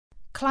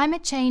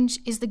Climate change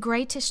is the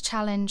greatest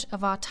challenge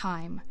of our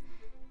time.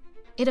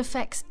 It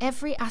affects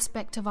every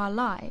aspect of our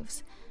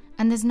lives,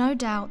 and there's no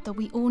doubt that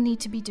we all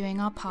need to be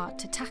doing our part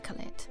to tackle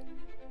it.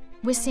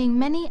 We're seeing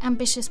many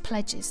ambitious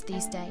pledges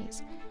these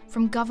days,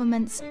 from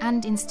governments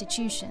and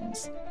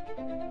institutions.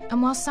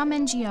 And while some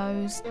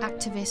NGOs,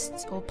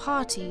 activists or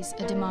parties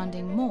are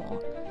demanding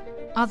more,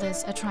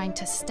 others are trying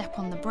to step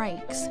on the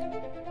brakes.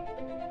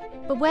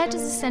 But where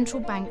does a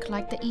central bank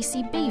like the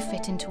ECB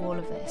fit into all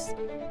of this?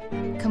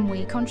 Can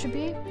we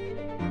contribute?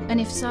 And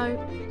if so,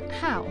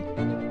 how?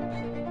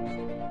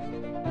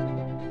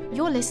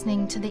 You're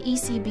listening to the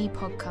ECB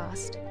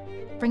Podcast,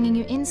 bringing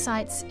you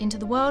insights into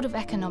the world of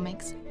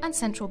economics and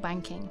central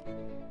banking.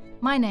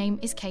 My name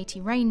is Katie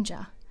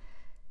Ranger.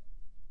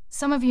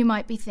 Some of you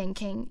might be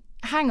thinking,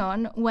 hang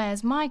on,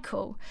 where's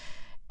Michael?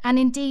 And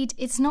indeed,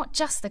 it's not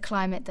just the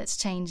climate that's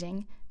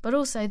changing, but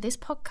also this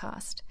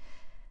podcast.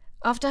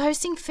 After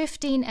hosting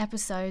 15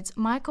 episodes,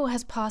 Michael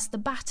has passed the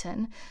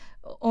baton,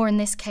 or in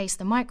this case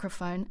the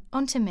microphone,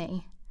 onto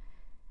me.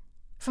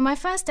 For my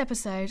first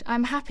episode,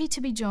 I'm happy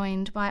to be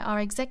joined by our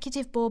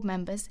executive board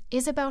members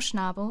Isabel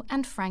Schnabel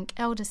and Frank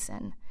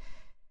Elderson.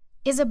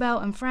 Isabel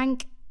and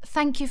Frank,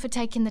 thank you for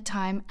taking the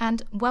time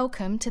and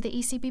welcome to the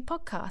ECB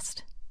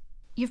Podcast.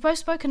 You've both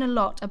spoken a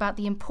lot about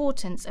the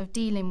importance of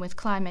dealing with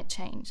climate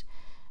change.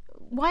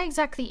 Why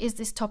exactly is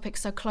this topic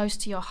so close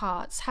to your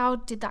hearts? How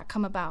did that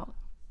come about?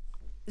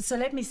 So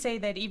let me say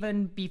that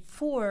even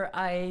before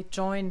I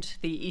joined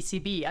the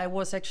ECB, I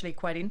was actually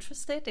quite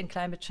interested in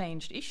climate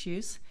change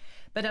issues.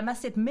 But I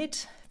must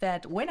admit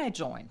that when I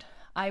joined,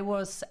 I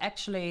was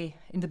actually,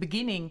 in the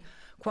beginning,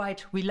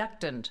 quite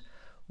reluctant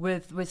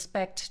with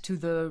respect to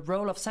the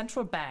role of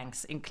central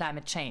banks in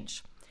climate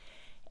change.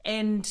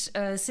 And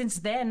since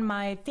then,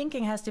 my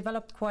thinking has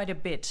developed quite a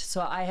bit.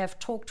 So I have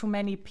talked to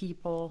many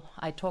people.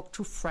 I talked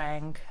to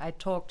Frank. I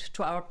talked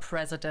to our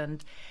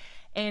president.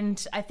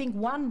 And I think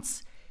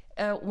once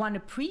one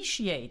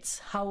appreciates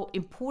how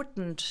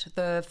important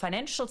the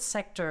financial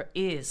sector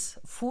is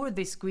for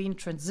this green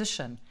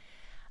transition,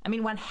 I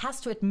mean, one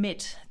has to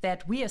admit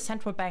that we as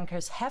central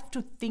bankers have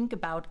to think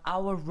about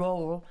our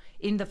role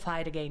in the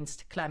fight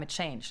against climate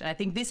change. And I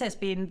think this has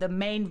been the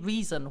main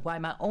reason why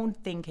my own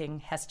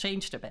thinking has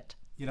changed a bit.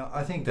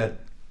 I think that,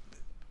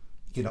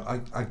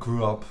 I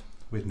grew up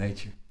with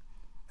nature,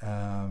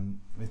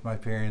 with my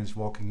parents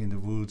walking in the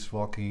woods,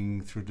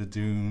 walking through the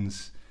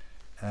dunes,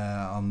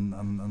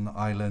 on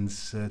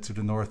islands to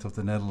the north of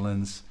the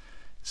Netherlands.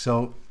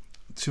 So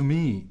to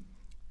me,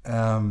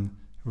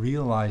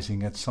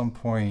 realizing at some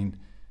point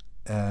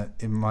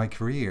in my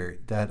career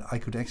that I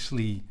could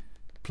actually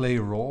play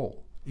a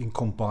role in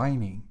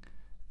combining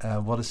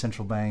what a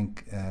central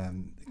bank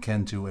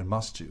can do and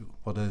must do,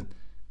 what a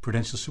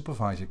prudential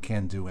supervisor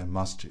can do and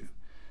must do,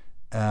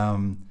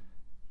 and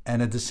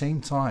at the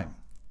same time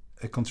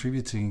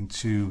contributing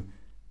to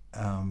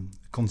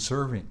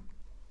conserving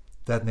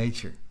that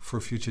nature for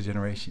future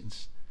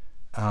generations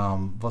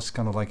was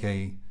kind of like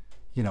a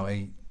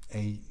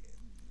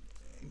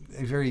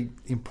very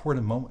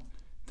important moment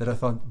that I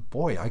thought,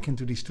 boy, I can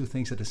do these two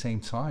things at the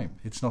same time.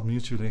 It's not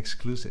mutually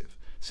exclusive.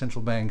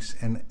 Central banks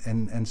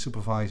and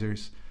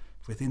supervisors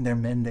within their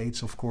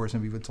mandates, of course,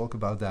 and we will talk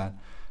about that,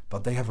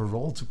 but they have a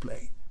role to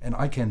play, and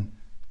I can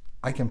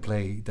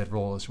play that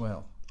role as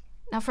well.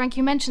 Now, Frank,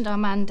 you mentioned our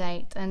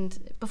mandate,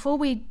 and before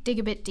we dig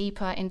a bit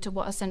deeper into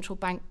what a central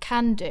bank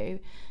can do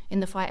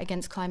in the fight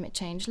against climate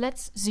change,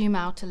 let's zoom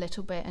out a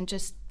little bit and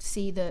just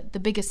see the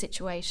bigger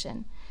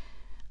situation.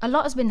 A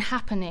lot has been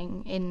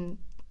happening in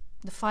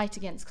the fight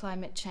against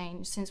climate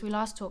change since we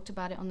last talked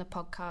about it on the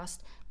podcast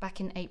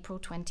back in April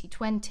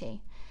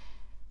 2020.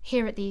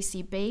 Here at the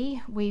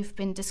ECB, we've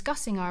been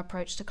discussing our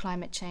approach to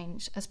climate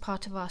change as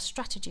part of our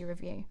strategy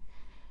review,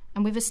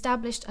 and we've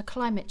established a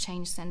climate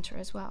change centre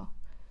as well.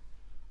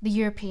 The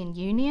European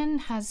Union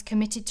has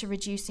committed to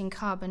reducing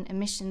carbon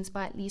emissions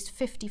by at least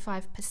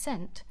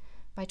 55%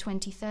 by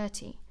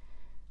 2030,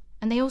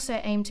 and they also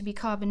aim to be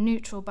carbon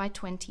neutral by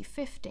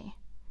 2050.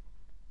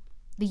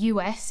 The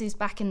US is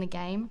back in the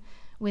game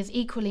with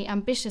equally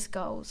ambitious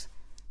goals,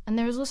 and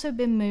there has also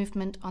been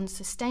movement on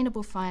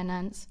sustainable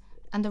finance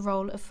and the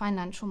role of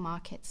financial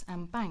markets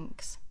and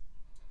banks.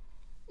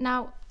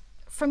 Now,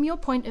 from your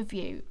point of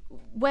view,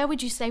 where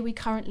would you say we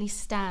currently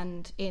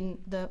stand in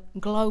the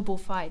global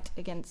fight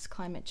against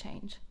climate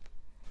change?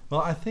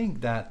 Well, I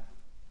think that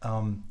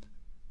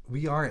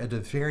we are at a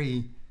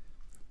very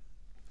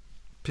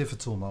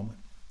pivotal moment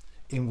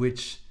in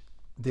which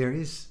there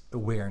is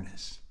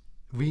awareness.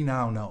 We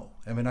now know,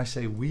 and when I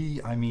say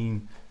we, I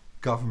mean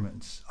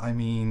governments, I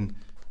mean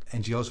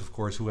NGOs, of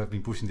course, who have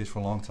been pushing this for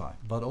a long time,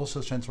 but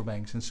also central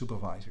banks and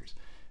supervisors.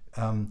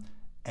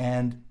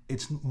 And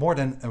it's more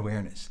than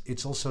awareness.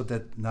 It's also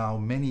that now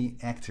many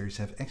actors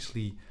have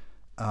actually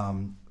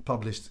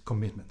published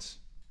commitments.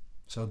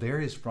 So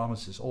there is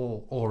promises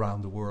all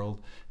around the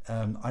world.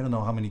 I don't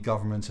know how many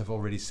governments have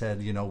already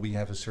said, we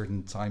have a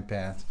certain time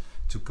path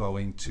to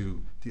going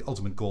to the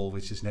ultimate goal,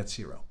 which is net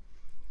zero.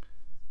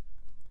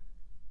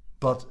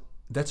 But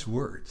that's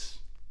words.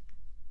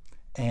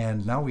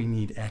 And now we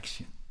need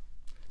action.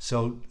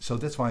 So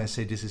that's why I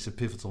say this is a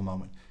pivotal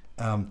moment.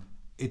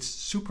 It's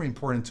super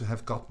important to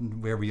have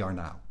gotten where we are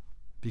now,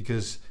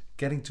 because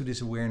getting to this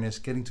awareness,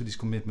 getting to these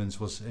commitments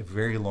was a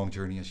very long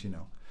journey, as you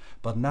know.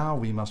 But now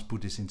we must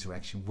put this into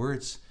action.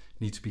 Words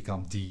need to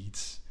become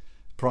deeds.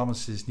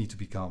 Promises need to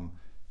become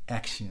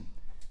action.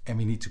 And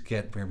we need to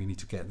get where we need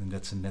to get, and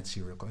that's a net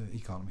zero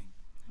economy.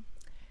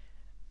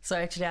 So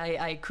actually,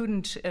 I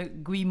couldn't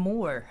agree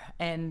more.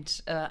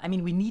 And I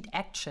mean, we need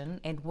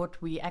action, and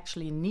what we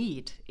actually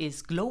need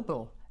is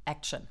global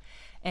action.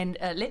 And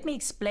let me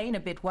explain a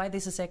bit why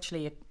this is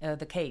actually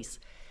the case.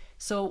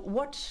 So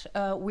what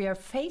we are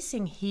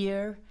facing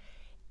here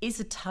is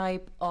a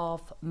type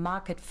of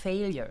market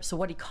failure. So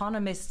what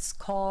economists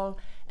call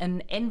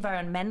an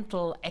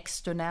environmental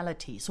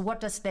externality. So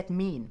what does that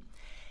mean?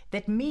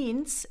 That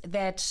means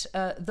that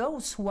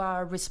those who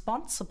are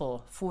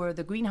responsible for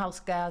the greenhouse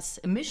gas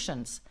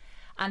emissions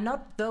are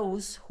not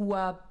those who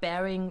are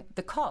bearing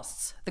the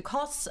costs. The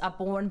costs are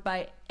borne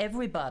by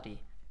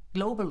everybody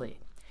globally.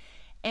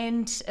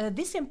 And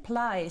this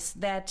implies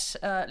that,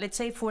 let's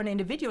say, for an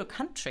individual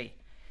country,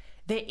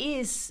 there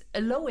is a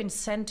low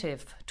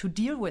incentive to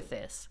deal with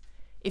this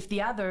if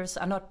the others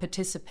are not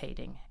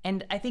participating.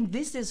 And I think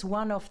this is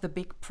one of the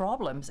big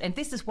problems. And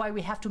this is why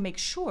we have to make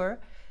sure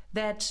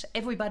that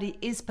everybody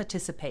is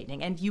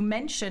participating. And you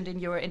mentioned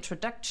in your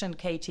introduction,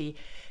 Katie,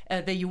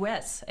 the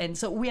US. And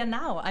so we are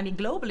now, I mean,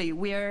 globally,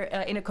 we're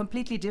in a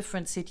completely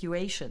different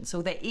situation.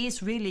 So there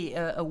is really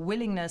a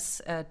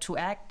willingness to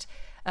act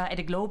at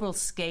a global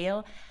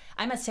scale.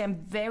 I must say I'm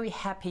very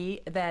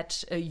happy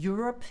that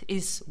Europe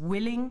is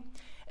willing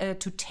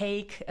to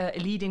take a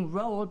leading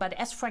role. But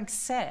as Frank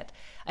said,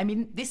 I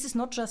mean, this is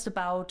not just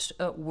about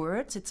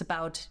words, it's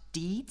about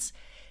deeds.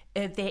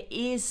 There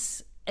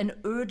is an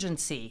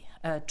urgency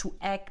to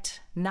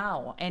act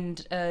now.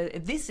 And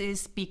this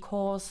is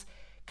because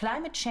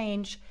climate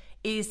change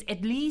is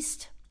at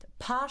least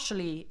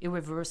partially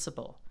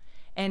irreversible.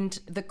 And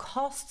the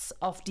costs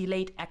of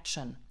delayed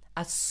action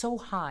are so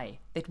high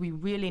that we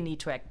really need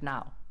to act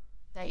now.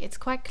 It's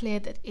quite clear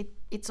that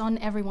it's on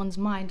everyone's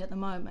mind at the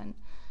moment.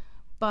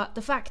 But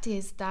the fact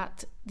is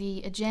that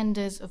the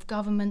agendas of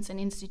governments and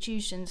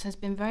institutions has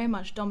been very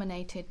much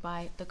dominated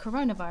by the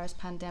coronavirus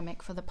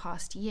pandemic for the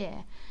past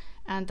year.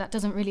 And that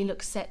doesn't really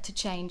look set to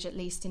change, at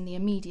least in the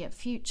immediate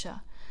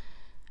future.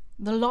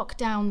 The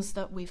lockdowns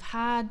that we've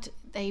had,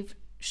 they've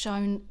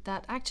shown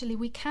that actually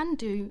we can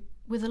do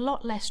with a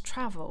lot less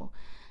travel.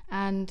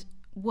 And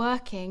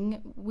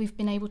working, we've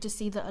been able to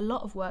see that a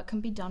lot of work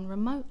can be done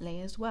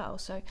remotely as well.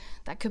 So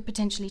that could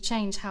potentially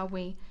change how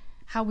we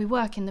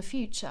work in the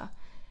future.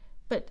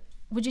 But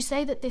would you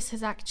say that this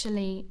has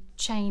actually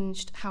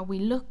changed how we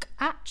look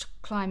at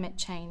climate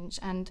change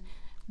and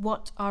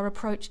what our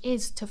approach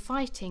is to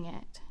fighting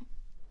it?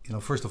 You know,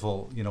 first of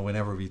all, you know,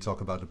 whenever we talk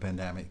about the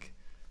pandemic,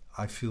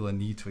 I feel a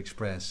need to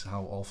express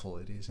how awful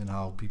it is and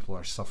how people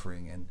are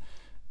suffering.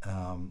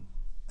 And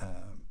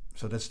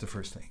so that's the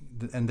first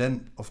thing. And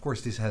then, of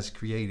course, this has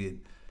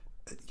created,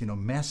 you know,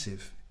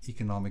 massive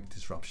economic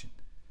disruption.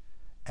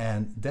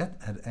 And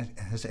that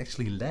has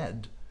actually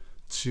led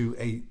to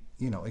a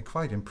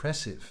quite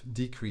impressive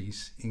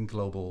decrease in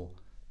global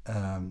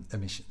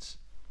emissions.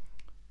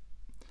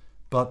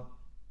 But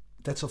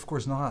that's, of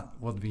course, not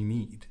what we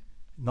need,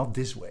 not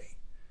this way.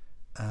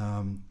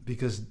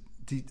 Because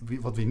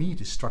what we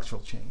need is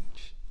structural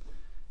change.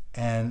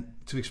 And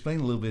to explain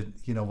a little bit,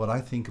 you know, what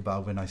I think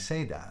about when I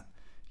say that,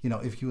 you know,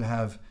 if you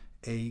have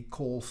a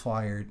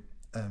coal-fired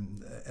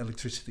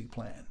electricity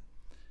plant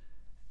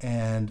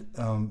and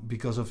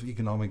because of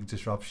economic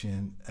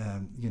disruption,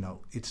 you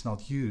know, it's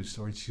not used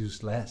or it's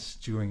used less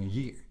during a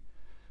year.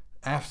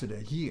 After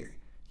that year,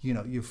 you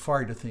know, you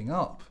fire the thing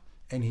up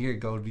and here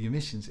go the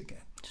emissions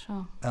again.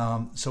 Sure.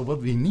 So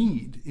what we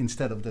need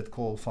instead of that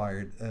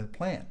coal-fired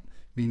plant,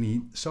 we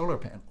need solar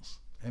panels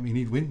and we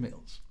need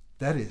windmills.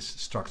 That is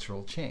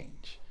structural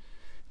change.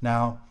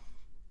 Now,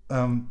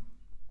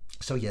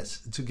 so yes,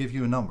 to give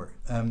you a number,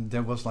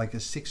 there was like a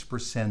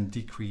 6%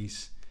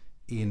 decrease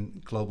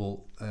in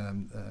global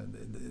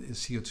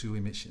CO2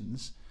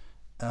 emissions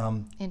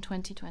in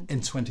 2020.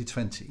 In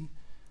 2020,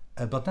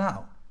 but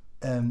now,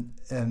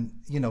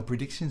 you know,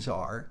 predictions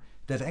are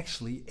that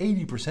actually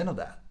 80% of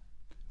that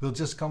will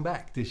just come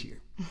back this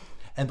year.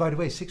 And by the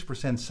way,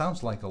 6%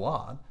 sounds like a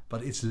lot,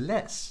 but it's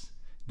less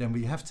than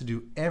we have to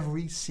do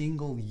every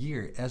single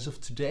year as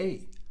of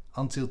today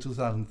until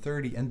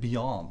 2030 and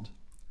beyond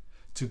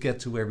to get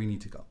to where we need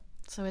to go.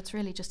 So it's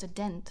really just a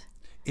dent.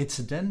 It's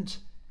a dent,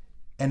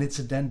 and it's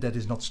a dent that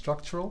is not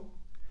structural.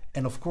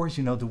 And of course,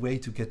 you know, the way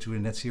to get to a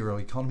net zero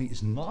economy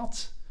is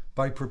not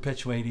by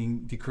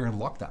perpetuating the current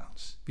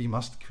lockdowns. We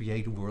must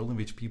create a world in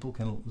which people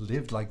can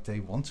live like they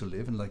want to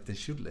live and like they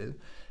should live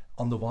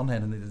on the one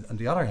hand, and on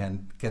the other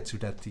hand, get to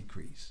that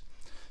decrease.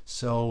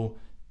 So,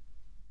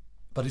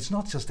 but it's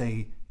not just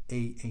a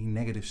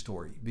negative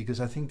story, because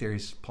I think there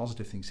is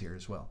positive things here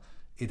as well.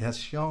 It has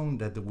shown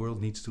that the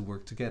world needs to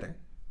work together.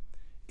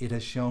 it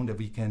has shown that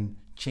we can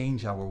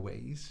change our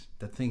ways,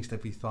 that things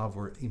that we thought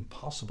were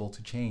impossible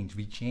to change,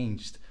 we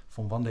changed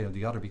from one day or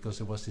the other because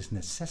there was this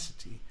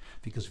necessity,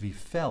 because we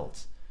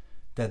felt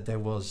that there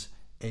was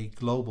a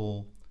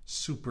global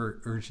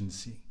super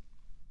urgency.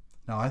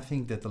 Now, I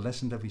think that the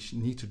lesson that we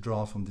need to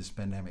draw from this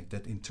pandemic,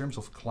 that in terms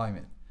of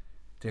climate,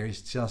 there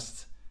is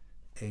just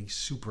a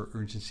super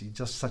urgency,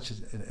 just such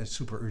a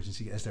super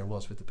urgency as there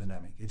was with the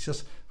pandemic. It's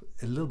just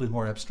a little bit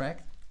more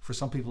abstract. For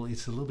some people,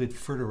 it's a little bit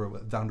further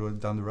down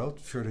the road,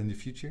 further in the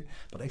future.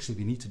 But actually,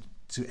 we need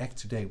to act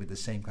today with the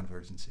same kind of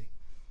urgency.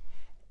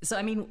 So,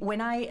 I mean, when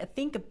I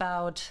think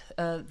about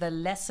the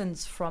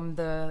lessons from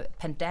the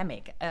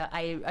pandemic,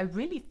 I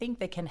really think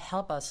they can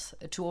help us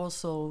to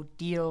also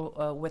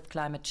deal with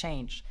climate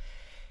change.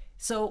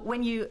 So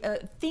when you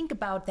think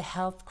about the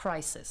health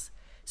crisis,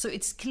 so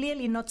it's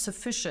clearly not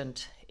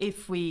sufficient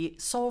if we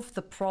solve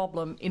the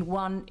problem in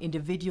one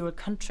individual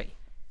country.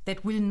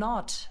 That will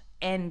not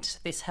end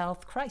this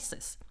health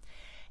crisis.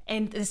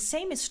 And the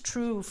same is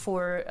true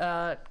for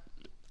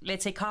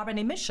let's say carbon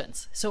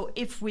emissions. So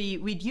if we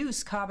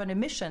reduce carbon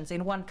emissions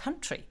in one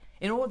country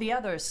and all the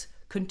others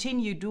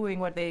continue doing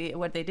what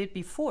they did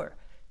before,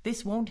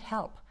 this won't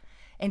help.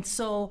 And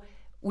so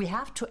we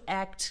have to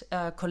act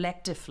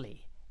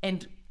collectively.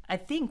 And I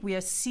think we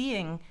are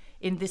seeing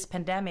in this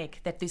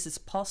pandemic that this is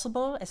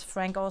possible, as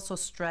Frank also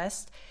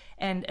stressed,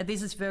 and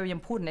this is very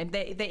important. And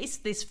there is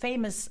this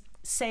famous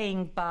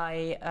saying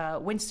by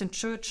Winston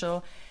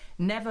Churchill,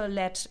 never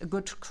let a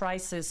good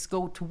crisis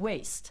go to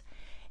waste.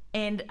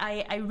 And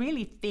I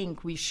really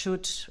think we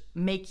should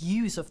make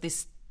use of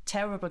this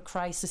terrible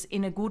crisis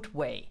in a good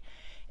way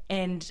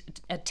and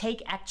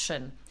take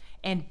action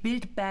and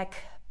build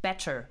back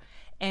better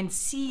and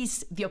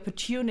seize the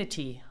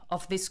opportunity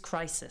of this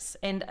crisis.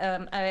 And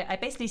I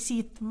basically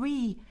see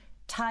three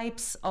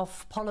types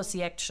of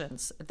policy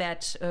actions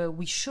that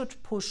we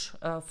should push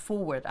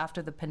forward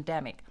after the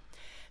pandemic.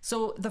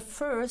 So the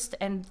first,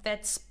 and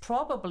that's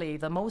probably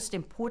the most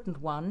important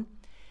one,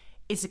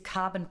 is a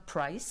carbon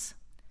price,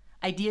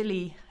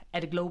 ideally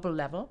at a global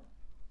level,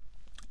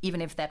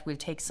 even if that will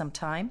take some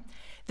time.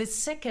 The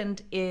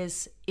second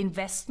is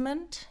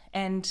investment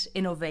and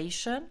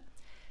innovation.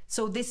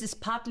 So this is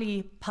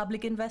partly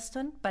public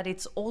investment, but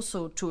it's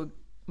also to a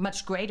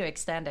much greater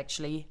extent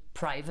actually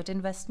private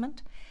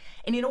investment.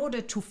 And in order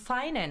to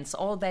finance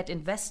all that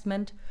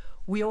investment,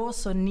 we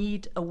also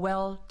need a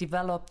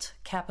well-developed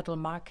capital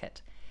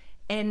market.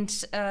 And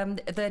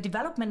the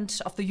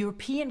development of the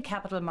European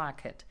capital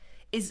market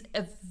is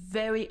a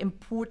very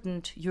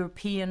important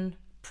European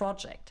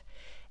project.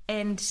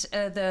 And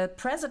the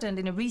president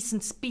in a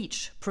recent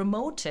speech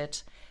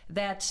promoted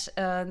that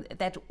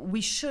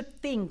we should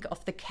think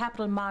of the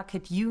capital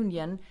market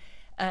union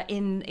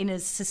in a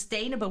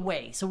sustainable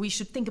way. So we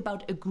should think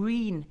about a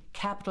green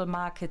capital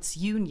markets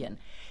union.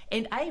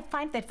 And I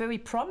find that very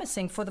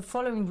promising for the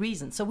following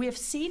reason. So we have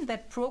seen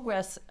that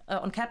progress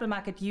on capital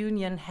market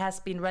union has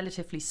been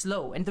relatively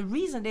slow. And the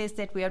reason is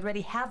that we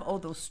already have all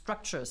those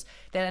structures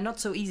that are not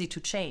so easy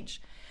to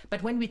change.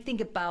 But when we think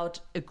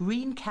about a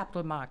green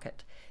capital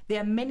market,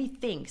 there are many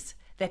things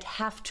that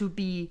have to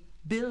be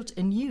built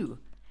anew.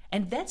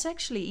 And that's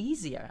actually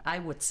easier, I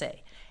would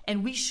say.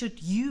 And we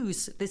should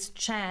use this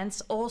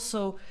chance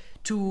also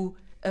to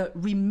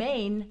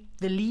remain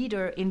the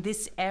leader in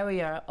this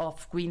area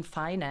of green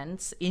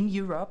finance in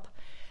Europe.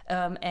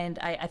 And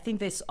I think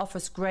this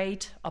offers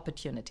great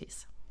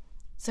opportunities.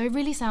 So it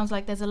really sounds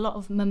like there's a lot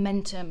of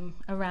momentum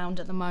around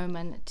at the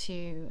moment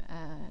to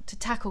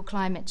tackle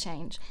climate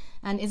change.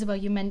 And Isabel,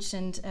 you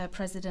mentioned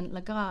President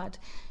Lagarde.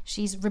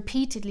 She's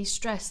repeatedly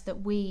stressed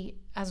that we,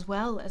 as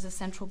well as a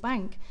central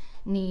bank,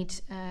 need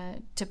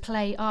to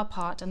play our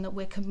part and that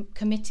we're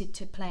committed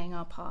to playing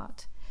our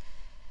part.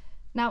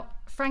 Now,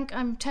 Frank,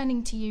 I'm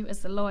turning to you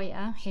as the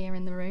lawyer here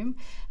in the room.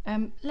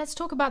 Let's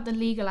talk about the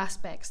legal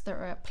aspects that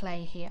are at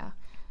play here.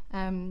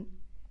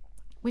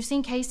 We've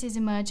seen cases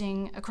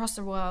emerging across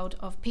the world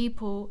of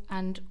people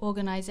and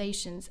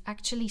organizations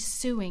actually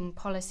suing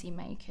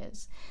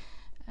policymakers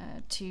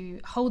to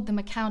hold them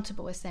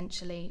accountable,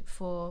 essentially,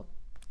 for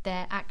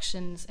their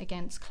actions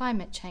against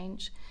climate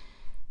change.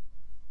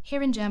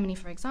 Here in Germany,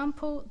 for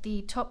example,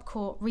 the top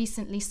court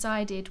recently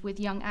sided with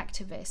young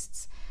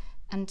activists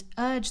and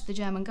urged the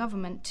German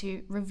government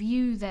to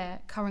review their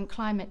current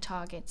climate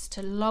targets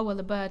to lower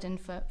the burden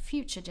for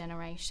future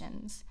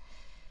generations.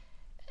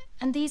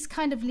 And these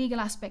kind of legal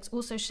aspects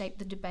also shape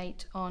the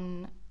debate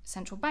on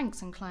central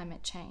banks and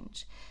climate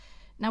change.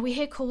 Now, we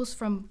hear calls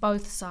from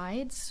both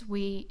sides.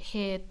 We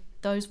hear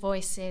those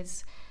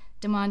voices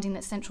demanding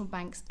that central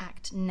banks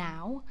act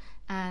now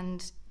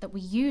and that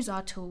we use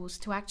our tools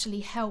to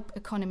actually help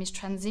economies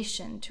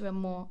transition to a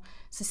more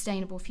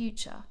sustainable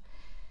future.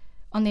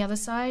 On the other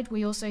side,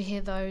 we also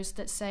hear those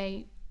that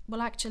say,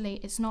 well, actually,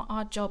 it's not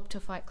our job to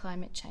fight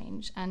climate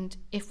change, and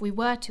if we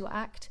were to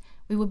act,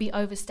 we would be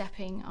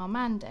overstepping our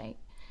mandate.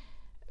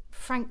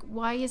 Frank,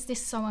 why is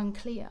this so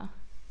unclear?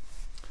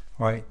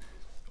 Right.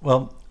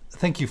 Well,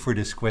 thank you for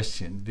this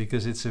question,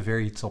 because it's a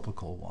very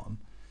topical one.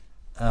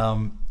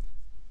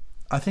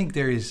 I think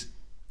there is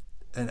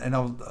and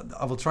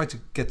I will try to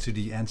get to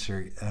the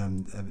answer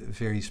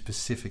very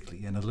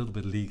specifically and a little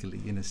bit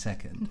legally in a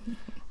second.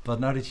 But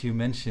now that you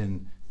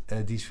mention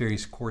these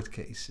various court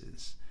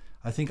cases,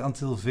 I think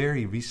until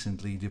very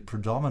recently, the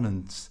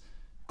predominant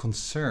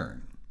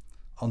concern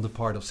on the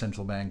part of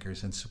central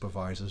bankers and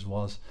supervisors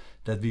was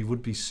that we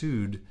would be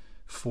sued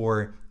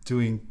for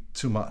doing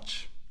too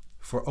much,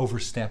 for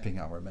overstepping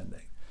our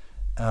mandate.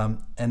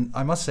 And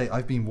I must say,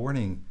 I've been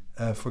warning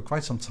for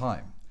quite some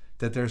time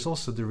that there's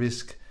also the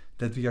risk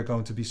that we are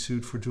going to be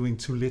sued for doing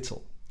too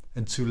little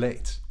and too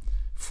late,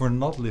 for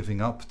not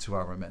living up to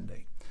our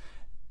mandate.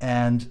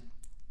 And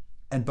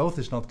both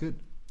is not good.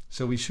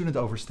 So we shouldn't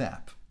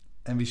overstep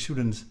and we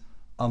shouldn't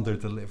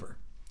underdeliver.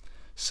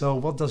 So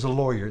what does a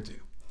lawyer do?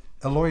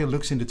 A lawyer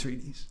looks in the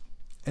treaties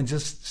and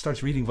just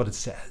starts reading what it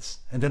says.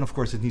 And then, of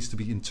course, it needs to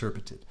be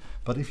interpreted.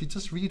 But if you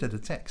just read at the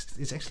text,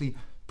 it's actually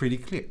pretty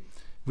clear.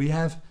 We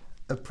have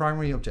a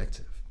primary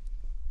objective.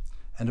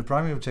 And the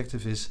primary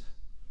objective is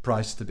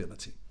price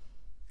stability.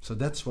 So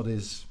that's what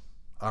is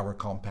our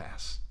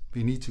compass.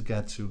 We need to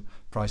get to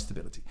price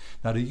stability.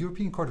 Now, the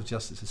European Court of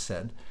Justice has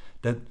said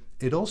that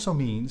it also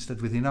means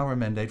that within our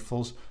mandate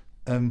falls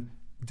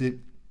the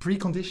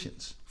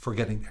preconditions for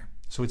getting there.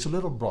 So it's a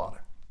little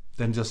broader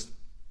than just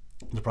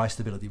the price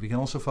stability. We can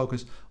also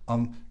focus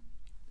on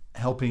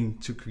helping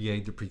to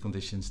create the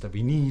preconditions that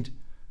we need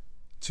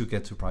to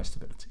get to price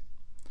stability.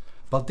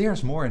 But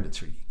there's more in the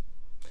treaty.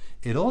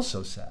 It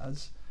also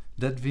says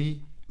that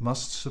we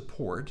must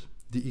support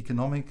the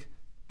economic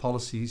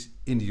policies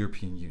in the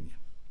European Union.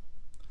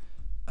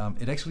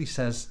 It actually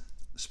says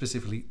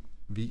specifically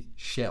we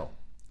shall.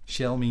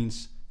 Shall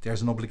means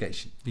there's an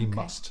obligation. We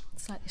must.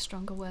 Slightly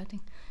stronger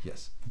wording.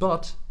 Yes,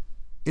 but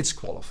it's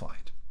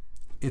qualified.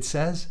 It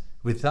says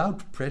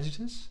without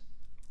prejudice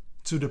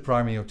to the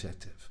primary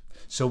objective.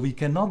 So we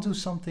cannot do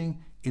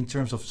something in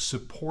terms of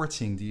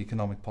supporting the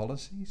economic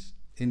policies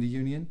in the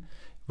Union,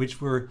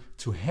 which were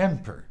to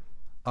hamper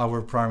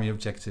our primary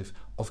objective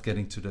of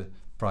getting to the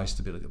price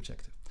stability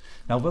objective.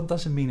 Now, what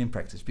does it mean in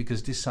practice?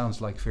 Because this sounds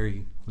like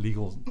very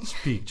legal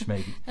speech,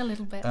 maybe. A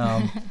little bit.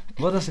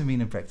 What does it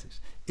mean in practice?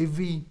 If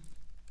we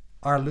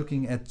are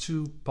looking at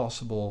two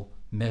possible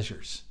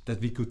measures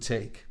that we could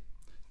take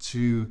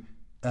to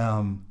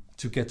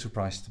get to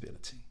price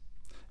stability,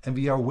 and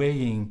we are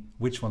weighing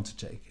which one to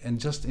take, and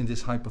just in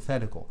this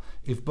hypothetical,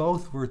 if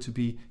both were to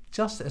be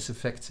just as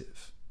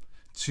effective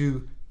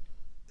to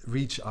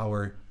reach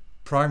our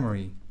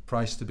primary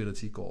price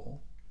stability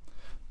goal,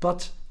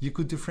 but you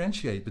could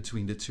differentiate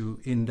between the two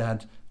in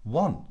that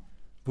one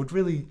would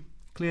really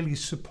clearly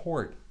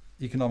support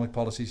economic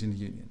policies in the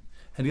Union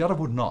and the other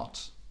would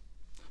not.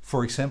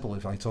 For example,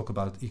 if I talk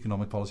about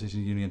economic policies in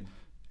the Union,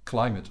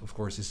 climate, of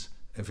course, is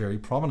a very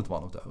prominent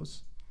one of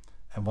those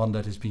and one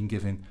that is being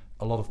given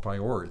a lot of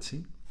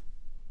priority.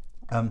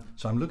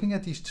 So I'm looking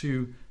at these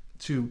two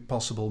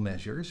possible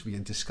measures. We are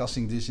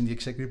discussing this in the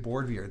Executive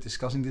Board. We are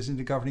discussing this in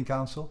the Governing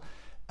Council.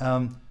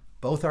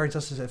 Both are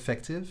just as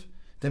effective.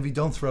 Then we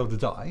don't throw the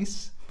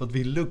dice, but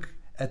we look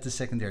at the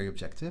secondary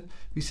objective.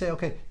 We say,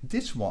 okay,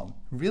 this one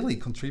really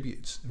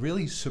contributes,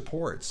 really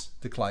supports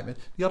the climate.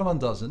 The other one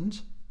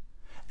doesn't.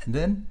 And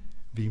then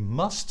we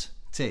must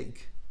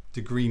take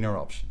the greener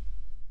option.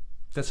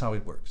 That's how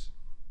it works.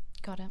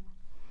 Got it.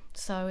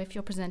 So if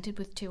you're presented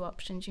with two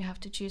options, you have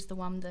to choose the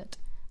one that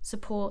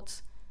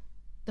supports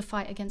the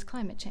fight against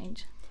climate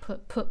change,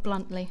 put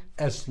bluntly.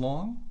 As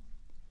long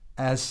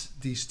as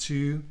these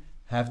two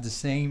have the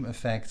same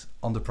effect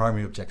on the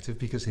primary objective,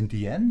 because in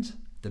the end,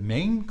 the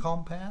main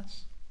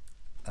compass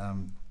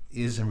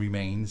is and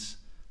remains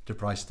the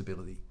price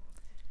stability.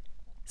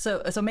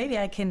 So maybe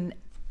I can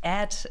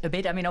add a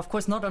bit. I mean, of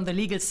course, not on the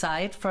legal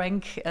side.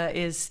 Frank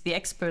is the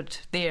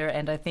expert there,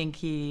 and I think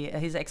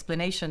his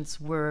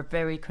explanations were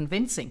very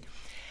convincing.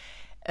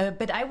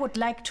 But I would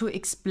like to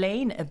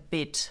explain a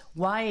bit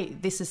why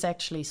this is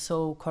actually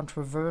so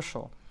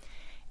controversial.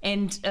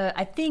 And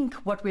I think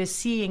what we're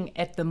seeing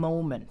at the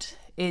moment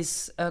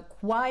is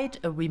quite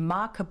a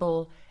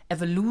remarkable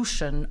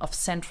evolution of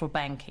central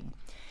banking.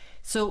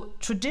 So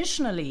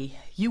traditionally,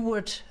 you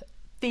would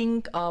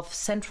think of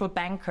central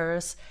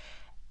bankers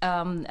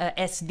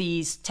as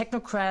these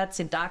technocrats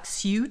in dark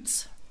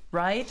suits,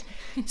 right?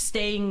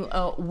 Staying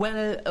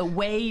well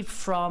away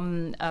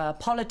from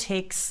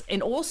politics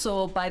and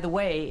also, by the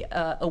way,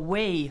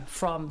 away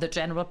from the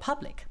general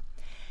public.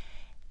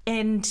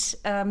 And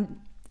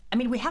I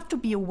mean, we have to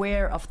be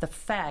aware of the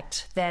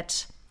fact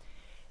that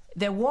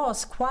there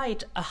was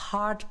quite a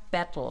hard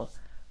battle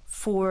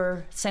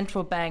for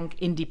central bank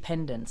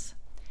independence.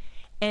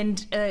 And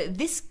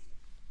this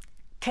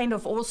kind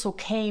of also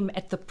came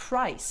at the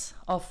price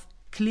of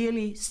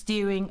clearly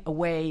steering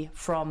away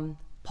from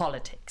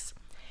politics.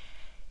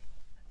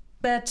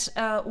 But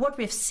what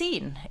we've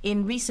seen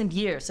in recent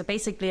years, so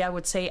basically I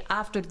would say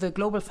after the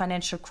global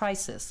financial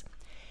crisis,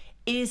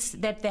 is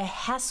that there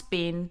has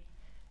been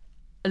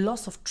a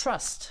loss of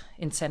trust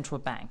in central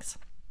banks.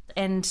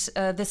 And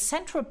the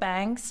central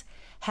banks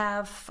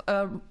have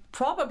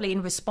probably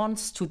in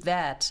response to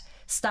that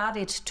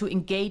started to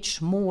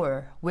engage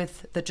more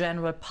with the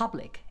general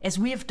public, as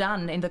we have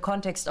done in the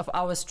context of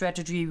our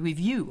strategy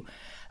review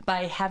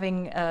by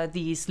having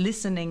these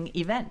listening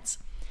events.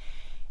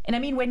 And I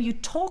mean, when you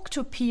talk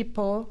to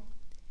people,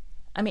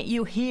 I mean,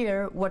 you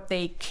hear what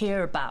they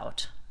care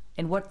about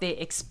and what they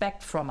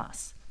expect from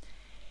us.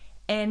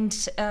 And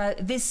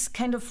this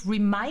kind of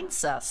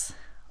reminds us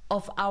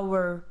of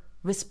our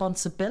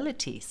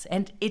responsibilities.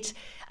 And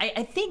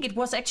I think it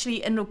was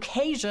actually an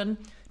occasion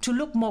to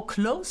look more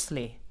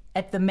closely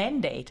at the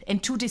mandate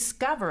and to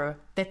discover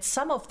that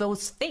some of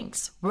those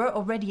things were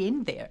already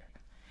in there.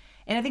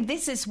 And I think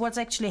this is what's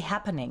actually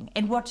happening.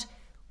 And what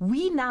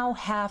we now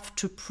have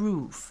to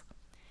prove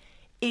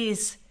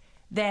is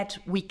that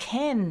we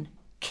can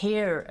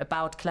care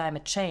about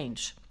climate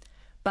change,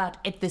 but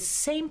at the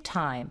same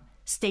time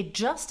stay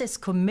just as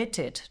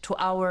committed to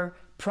our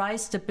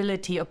price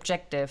stability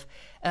objective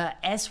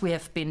as we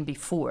have been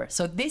before.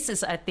 So this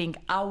is, I think,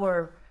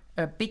 our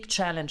big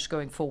challenge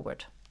going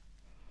forward.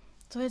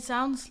 So it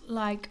sounds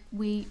like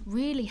we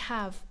really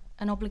have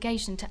an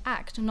obligation to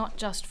act, not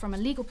just from a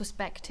legal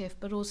perspective,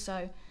 but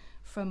also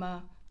from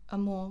a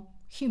more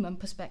human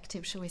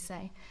perspective, shall we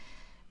say.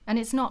 And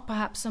it's not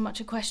perhaps so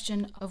much a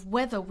question of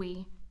whether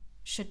we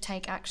should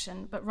take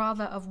action, but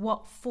rather of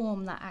what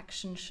form that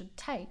action should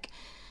take.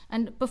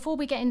 And before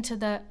we get into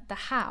the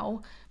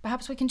how,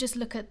 perhaps we can just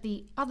look at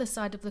the other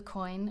side of the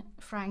coin,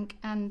 Frank,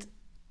 and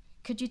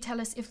could you tell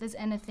us if there's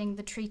anything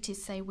the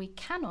treaties say we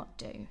cannot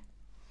do?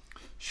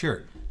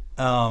 Sure.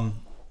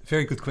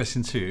 Very good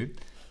question too.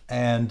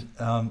 And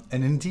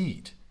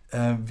indeed,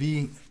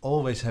 we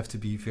always have to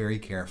be very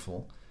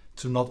careful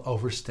to not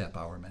overstep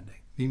our mandate.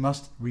 We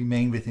must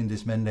remain within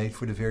this mandate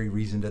for the very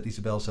reason that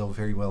Isabel so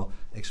very well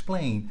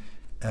explained.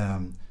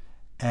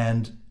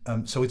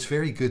 So it's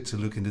very good to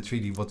look in the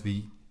treaty what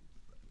we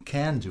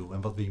can do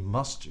and what we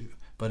must do.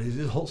 But it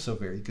is also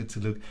very good to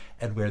look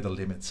at where the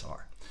limits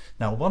are.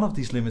 Now, one of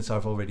these limits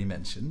I've already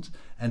mentioned,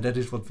 and that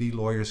is what we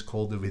lawyers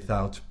call the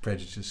without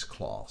prejudice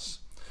clause.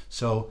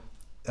 So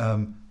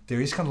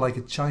there is kind of like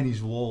a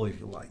Chinese wall, if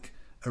you like,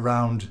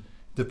 around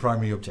the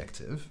primary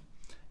objective.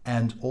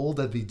 And all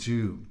that we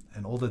do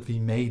and all that we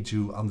may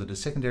do under the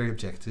secondary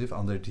objective,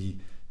 under the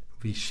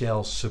we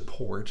shall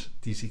support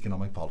these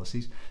economic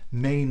policies,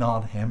 may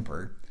not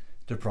hamper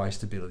the price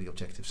stability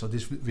objective. So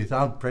this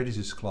without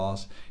prejudice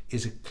clause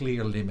is a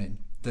clear limit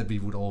that we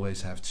would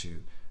always have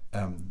to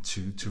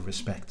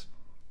respect.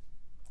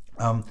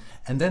 And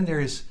then there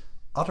is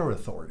other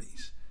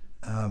authorities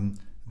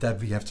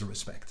that we have to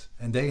respect,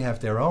 and they have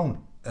their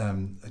own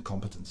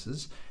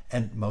competences,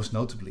 and most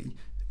notably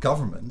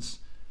governments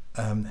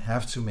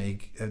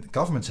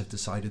governments have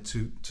decided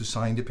to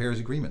sign the Paris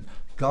Agreement.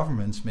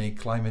 Governments make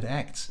climate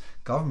acts.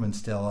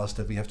 Governments tell us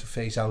that we have to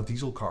phase out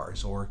diesel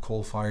cars or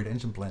coal-fired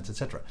engine plants,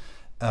 etc.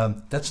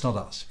 That's not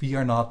us. We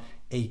are not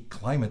a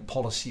climate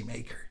policy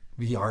maker.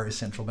 We are a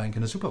central bank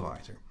and a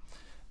supervisor.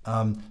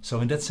 So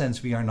in that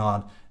sense, we are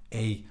not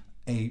a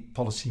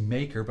policy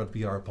maker, but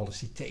we are a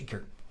policy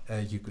taker,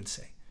 you could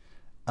say.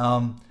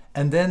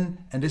 And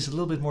this is a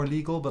little bit more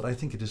legal, but I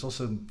think it is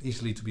also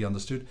easily to be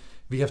understood.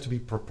 We have to be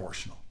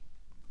proportional.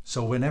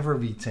 So whenever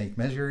we take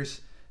measures,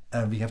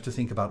 we have to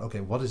think about,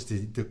 okay, what is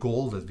the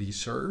goal that we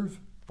serve?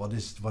 What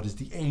is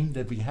the aim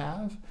that we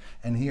have?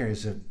 And here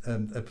is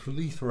a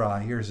plethora.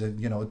 Here's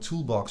a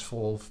toolbox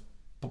full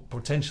of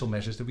potential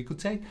measures that we could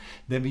take.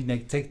 Then we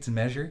take the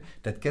measure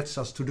that gets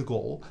us to the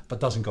goal, but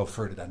doesn't go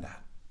further than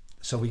that.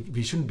 So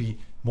we shouldn't be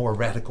more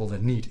radical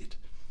than needed.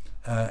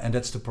 And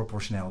that's the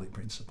proportionality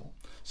principle.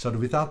 So the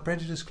without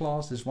prejudice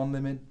clause is one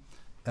limit.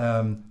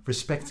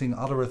 Respecting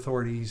other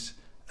authorities'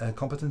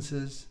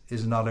 competences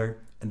is another.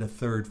 And the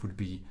third would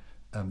be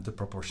the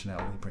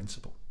proportionality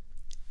principle.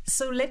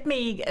 So let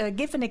me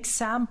give an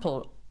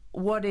example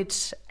what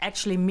it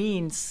actually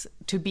means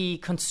to be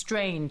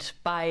constrained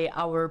by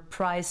our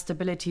price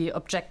stability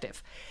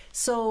objective.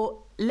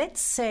 So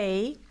let's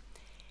say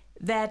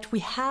that we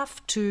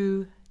have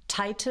to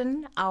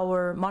tighten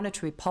our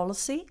monetary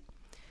policy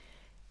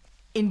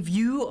in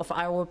view of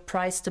our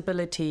price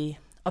stability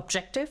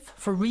objective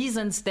for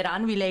reasons that are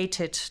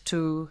unrelated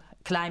to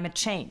climate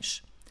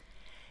change.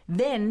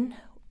 Then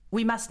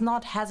we must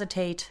not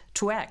hesitate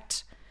to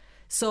act.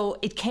 So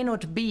it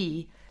cannot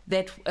be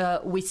that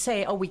we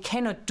say, oh, we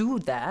cannot do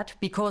that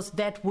because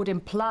that would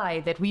imply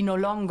that we no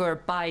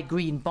longer buy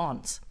green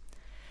bonds.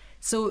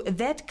 So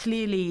that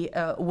clearly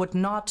would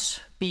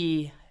not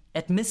be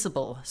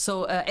admissible.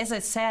 So as I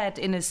said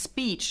in a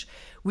speech,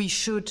 we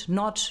should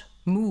not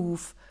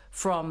move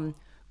from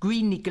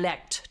green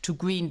neglect to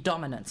green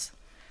dominance.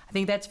 I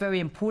think that's very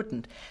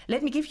important.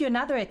 Let me give you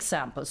another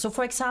example. So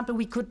for example,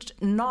 we could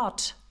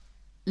not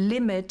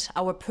limit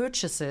our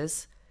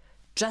purchases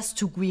just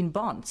to green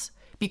bonds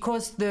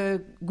because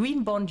the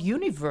green bond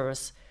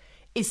universe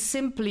is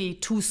simply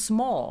too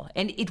small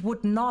and it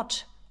would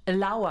not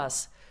allow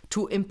us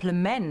to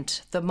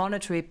implement the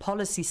monetary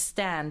policy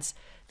stance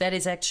that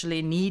is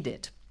actually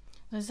needed.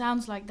 It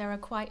sounds like there are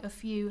quite a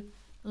few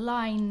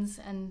lines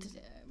and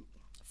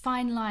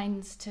fine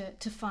lines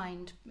to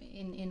find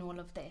in all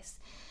of this.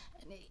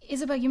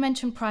 Isabel, you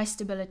mentioned price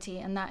stability,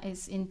 and that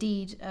is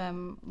indeed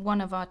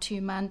one of our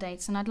 2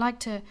 mandates. And I'd like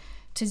to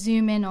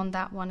zoom in on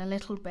that one a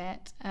little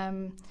bit.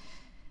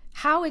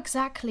 How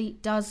exactly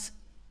does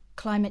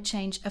climate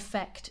change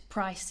affect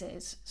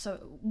prices? So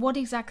what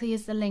exactly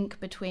is the link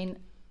between,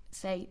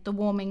 say, the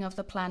warming of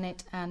the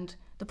planet and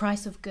the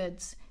price of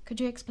goods? Could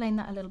you explain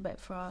that a little bit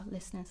for our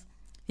listeners?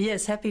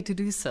 Yes, happy to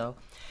do so.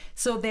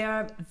 So there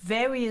are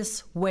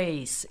various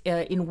ways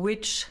in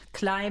which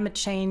climate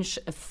change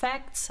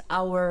affects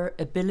our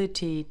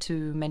ability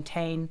to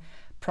maintain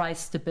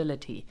price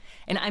stability.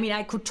 And I mean,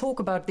 I could talk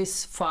about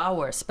this for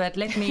hours, but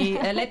let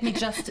me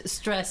just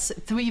stress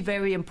 3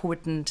 very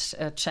important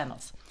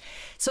channels.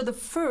 So the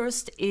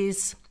first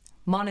is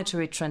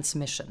monetary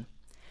transmission.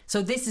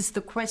 So this is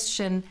the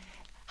question: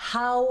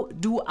 how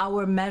do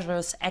our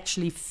measures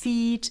actually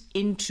feed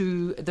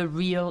into the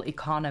real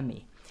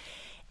economy?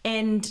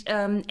 And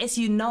as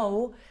you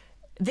know,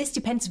 this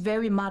depends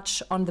very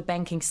much on the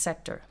banking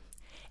sector.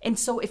 And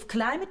so if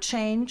climate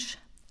change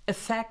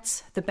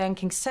affects the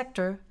banking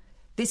sector,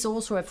 this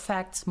also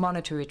affects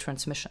monetary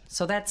transmission.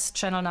 So that's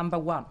channel number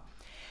 1.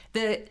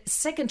 The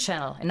second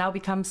channel, and now it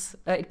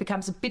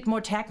becomes a bit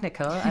more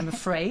technical, I'm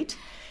afraid,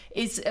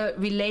 is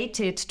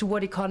related to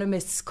what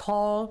economists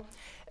call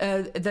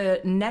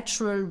the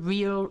natural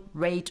real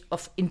rate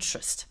of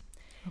interest.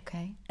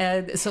 Okay.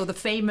 So the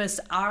famous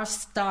R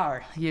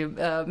star, you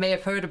may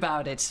have heard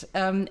about it.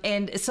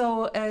 And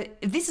so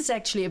this is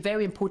actually a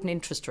very important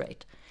interest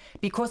rate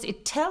because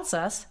it tells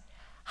us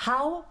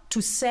how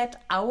to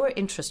set our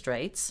interest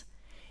rates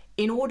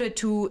in order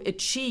to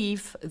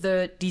achieve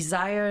the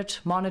desired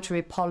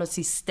monetary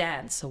policy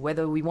stance, so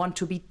whether we want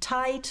to be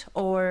tight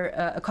or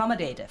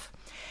accommodative.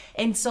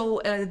 And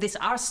so this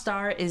R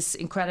star is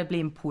incredibly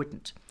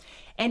important.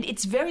 And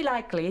it's very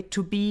likely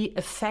to be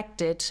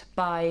affected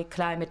by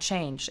climate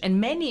change.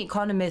 And many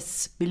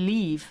economists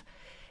believe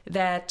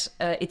that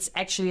it's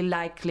actually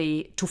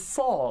likely to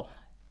fall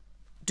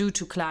due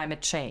to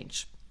climate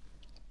change.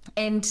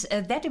 And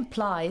that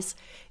implies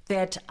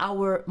that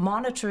our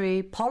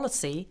monetary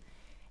policy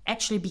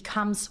actually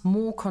becomes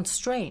more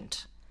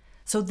constrained.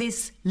 So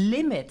this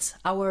limits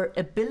our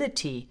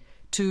ability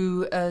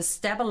to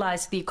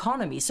stabilize the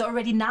economy. So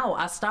already now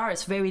our star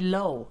is very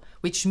low,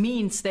 which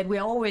means that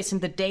we're always in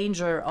the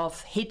danger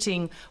of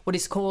hitting what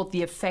is called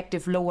the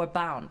effective lower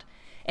bound.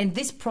 And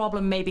this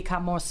problem may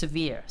become more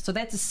severe. So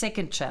that's the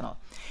second channel.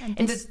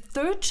 And the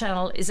third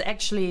channel is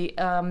actually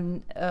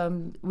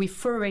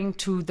referring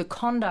to the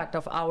conduct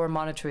of our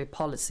monetary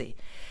policy.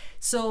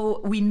 So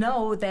we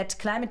know that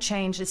climate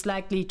change is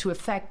likely to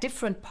affect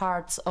different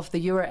parts of the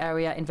euro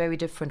area in very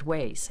different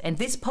ways. And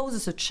this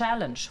poses a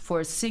challenge for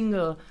a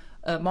single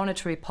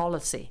monetary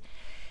policy.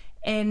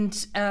 And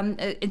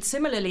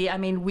similarly, I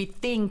mean, we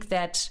think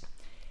that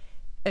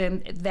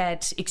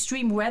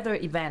extreme weather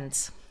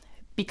events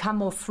become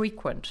more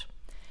frequent.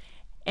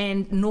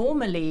 And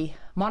normally,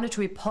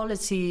 monetary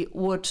policy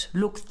would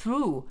look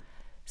through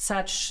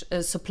such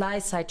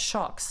supply-side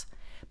shocks.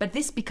 But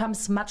this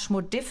becomes much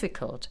more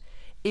difficult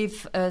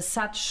if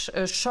such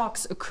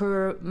shocks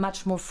occur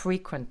much more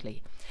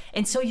frequently.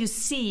 And so you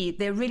see,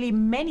 there are really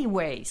many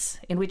ways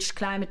in which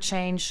climate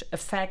change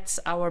affects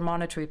our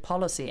monetary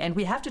policy. And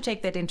we have to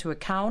take that into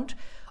account.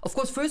 Of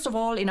course, first of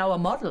all, in our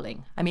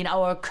modeling. I mean,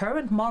 our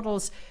current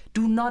models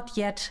do not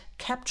yet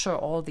capture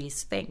all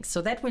these things.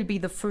 So that will be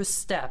the first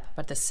step.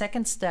 But the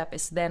second step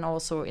is then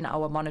also in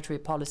our monetary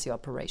policy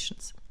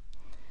operations.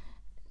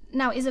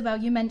 Now, Isabel,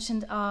 you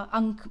mentioned our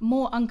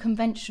more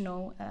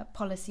unconventional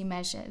policy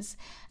measures,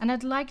 and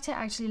I'd like to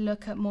actually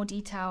look at more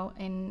detail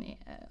in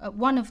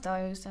one of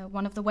those,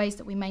 one of the ways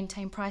that we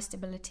maintain price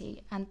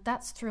stability, and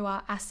that's through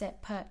our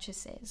asset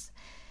purchases.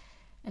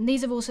 And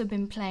these have also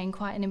been playing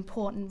quite an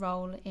important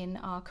role in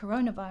our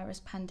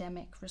coronavirus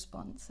pandemic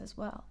response as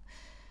well.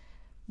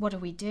 What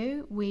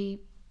do? We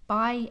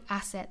buy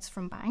assets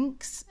from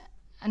banks,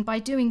 and by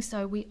doing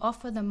so, we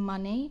offer them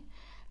money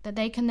that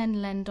they can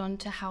then lend on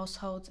to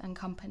households and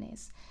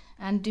companies.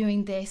 And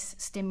doing this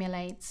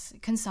stimulates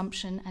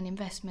consumption and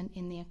investment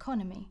in the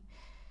economy.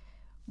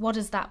 What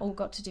has that all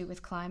got to do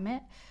with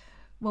climate?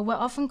 Well, we're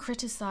often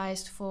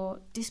criticized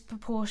for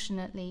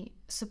disproportionately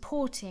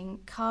supporting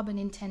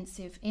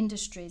carbon-intensive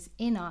industries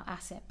in our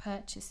asset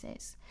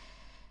purchases.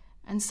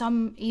 And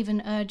some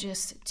even urge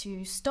us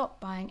to stop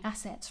buying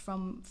assets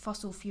from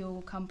fossil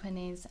fuel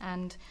companies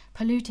and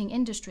polluting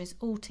industries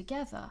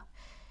altogether.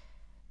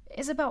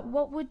 Isabel,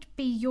 what would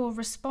be your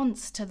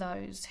response to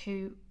those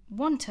who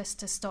want us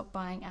to stop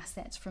buying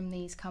assets from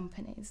these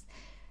companies?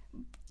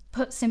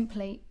 Put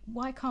simply,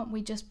 why can't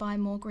we just buy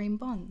more green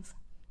bonds?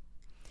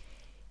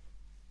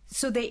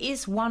 So there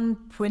is one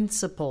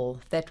principle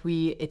that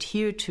we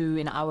adhere to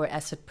in our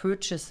asset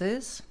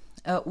purchases,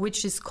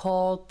 which is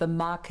called the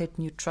market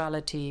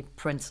neutrality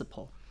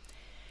principle.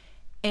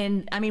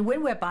 And I mean,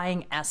 when we're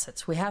buying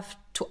assets, we have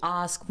to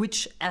ask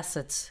which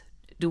assets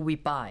do we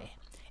buy?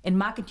 And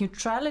market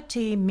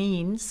neutrality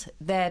means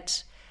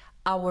that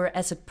our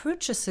asset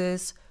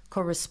purchases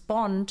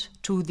correspond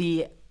to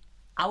the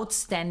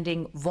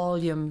outstanding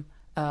volume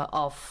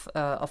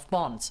of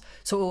bonds.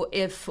 So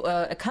if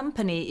a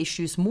company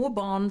issues more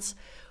bonds,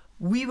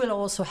 we will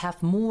also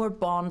have more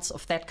bonds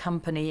of that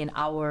company in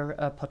our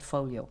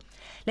portfolio.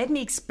 Let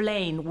me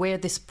explain where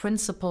this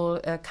principle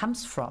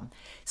comes from.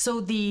 So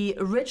the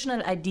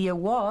original idea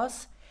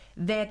was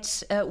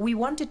that we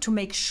wanted to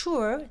make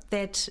sure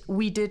that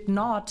we did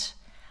not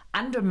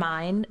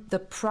undermine the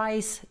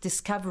price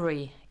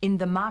discovery in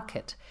the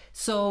market.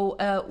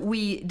 So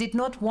we did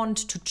not want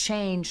to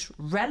change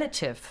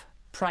relative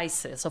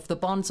prices of the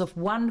bonds of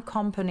one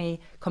company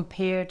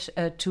compared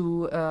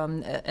to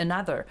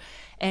another.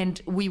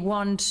 And we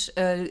want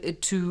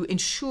to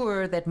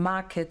ensure that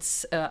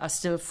markets are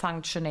still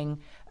functioning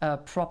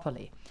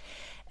properly.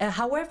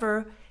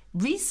 However,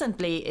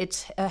 recently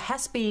it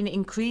has been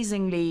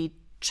increasingly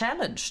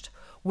challenged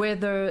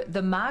whether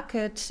the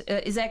market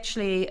is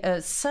actually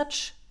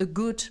such a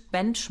good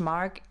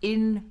benchmark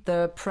in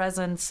the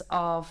presence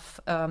of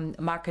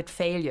market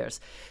failures.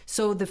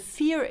 So the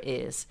fear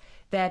is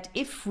that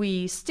if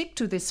we stick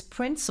to this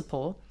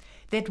principle,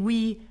 that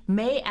we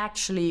may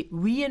actually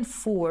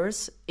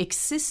reinforce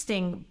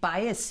existing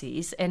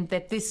biases and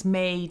that this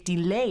may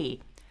delay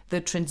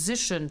the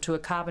transition to a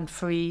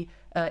carbon-free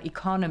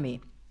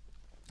economy.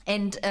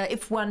 And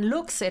if one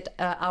looks at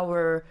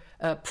our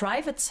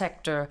private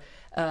sector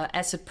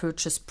asset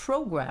purchase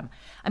program,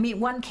 I mean,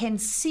 one can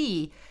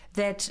see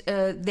that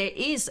there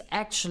is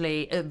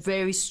actually a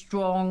very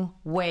strong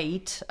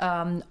weight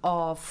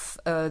of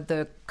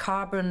the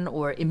carbon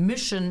or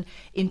emission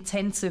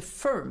intensive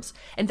firms.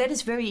 And that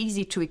is very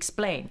easy to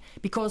explain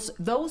because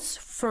those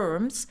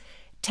firms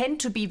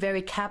tend to be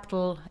very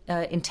capital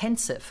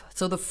intensive.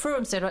 So the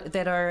firms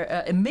that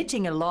are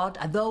emitting a lot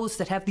are those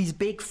that have these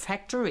big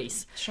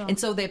factories. Sure. And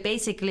so they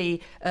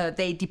basically,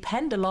 they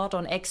depend a lot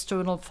on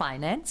external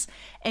finance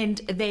and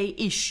they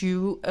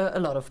issue a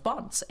lot of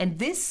bonds. And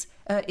this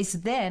is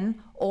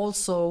then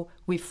also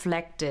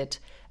reflected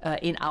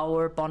in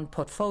our bond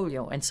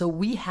portfolio. And so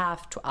we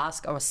have to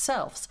ask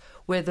ourselves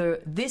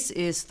whether this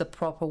is the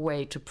proper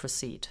way to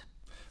proceed.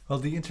 Well,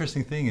 the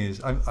interesting thing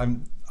is,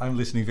 I'm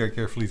listening very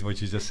carefully to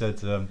what you just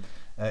said,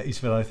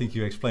 Isabel. I think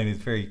you explained it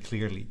very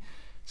clearly.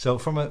 So,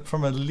 from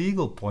a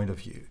legal point of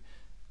view,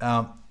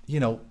 you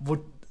know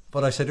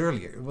what I said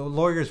earlier. Well,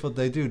 lawyers, what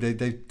they do,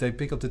 they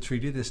pick up the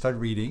treaty, they start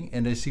reading,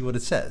 and they see what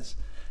it says.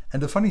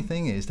 And the funny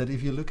thing is that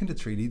if you look in the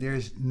treaty, there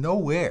is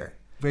nowhere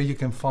where you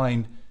can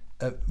find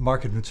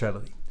market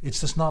neutrality.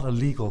 It's just not a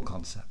legal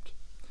concept.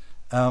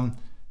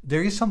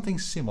 There is something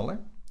similar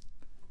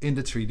in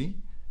the treaty.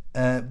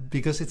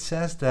 Because it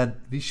says that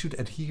we should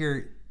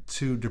adhere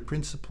to the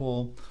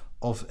principle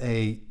of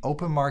an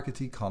open market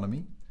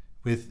economy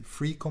with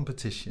free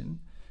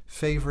competition,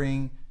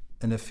 favoring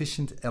an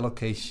efficient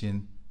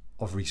allocation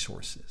of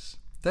resources.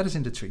 That is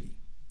in the treaty.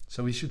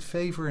 So we should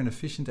favor an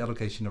efficient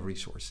allocation of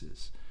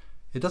resources.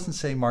 It doesn't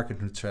say market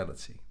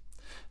neutrality.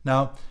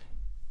 Now,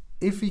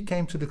 if we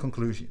came to the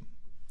conclusion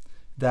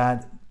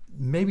that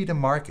maybe the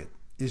market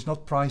is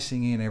not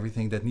pricing in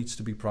everything that needs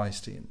to be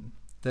priced in,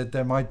 that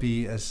there might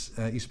be, as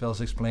Isabel's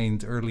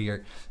explained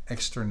earlier,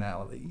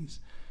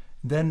 externalities,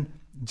 then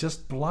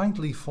just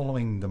blindly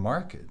following the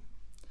market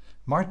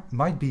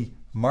might be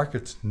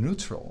market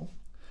neutral,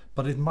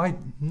 but it might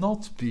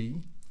not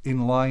be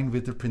in line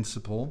with the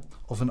principle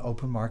of an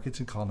open market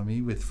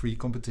economy with free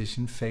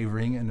competition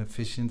favoring an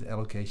efficient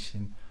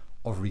allocation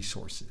of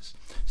resources.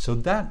 So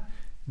that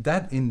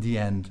in the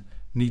end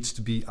needs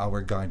to be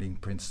our guiding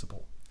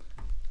principle.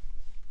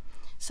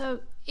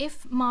 So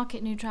if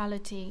market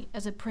neutrality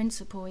as a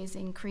principle is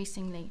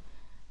increasingly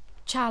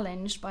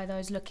challenged by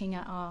those looking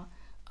at our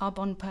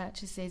bond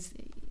purchases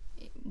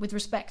with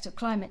respect to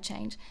climate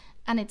change,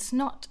 and it's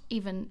not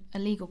even a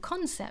legal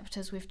concept,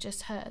 as we've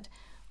just heard,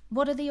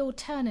 what are the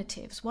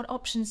alternatives? What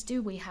options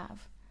do we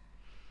have?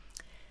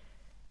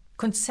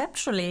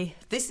 Conceptually,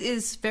 this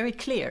is very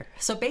clear.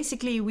 So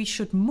basically, we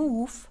should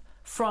move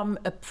from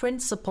a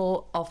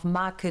principle of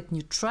market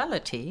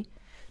neutrality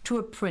to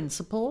a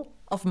principle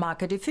of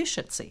market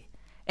efficiency.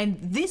 And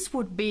this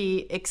would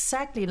be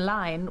exactly in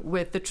line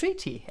with the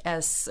treaty,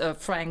 as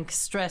Frank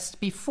stressed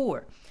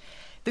before.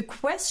 The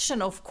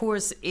question, of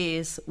course,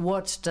 is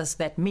what does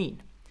that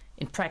mean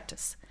in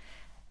practice?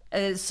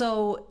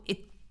 So it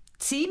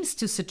seems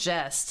to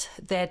suggest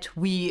that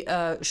we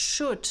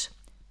should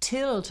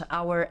tilt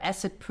our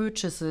asset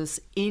purchases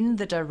in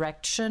the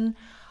direction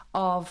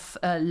of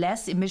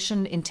less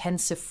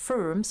emission-intensive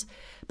firms.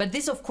 But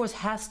this, of course,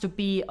 has to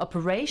be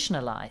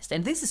operationalized.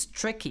 And this is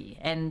tricky.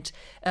 And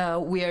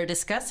we are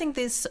discussing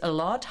this a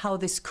lot, how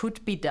this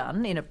could be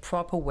done in a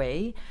proper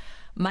way.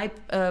 My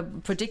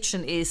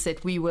prediction is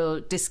that we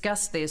will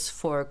discuss this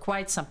for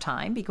quite some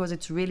time because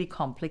it's really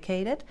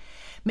complicated.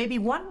 Maybe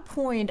one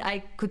point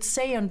I could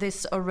say on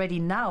this already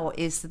now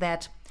is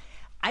that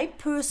I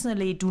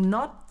personally do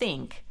not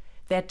think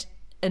that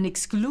an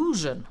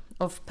exclusion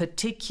of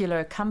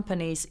particular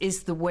companies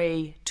is the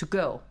way to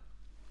go.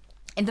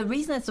 And the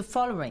reason is the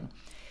following.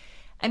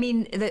 I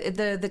mean,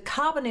 the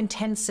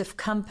carbon-intensive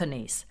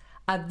companies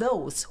are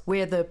those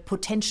where the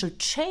potential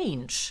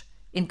change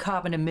in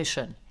carbon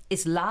emission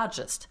is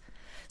largest.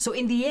 So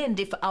in the end,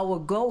 if our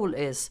goal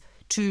is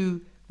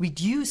to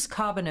reduce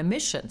carbon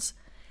emissions,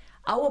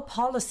 our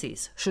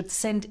policies should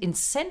send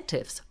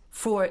incentives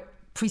for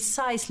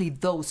precisely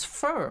those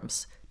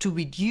firms to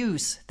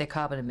reduce their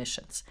carbon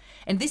emissions.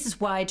 And this is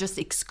why just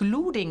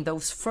excluding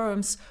those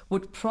firms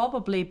would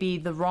probably be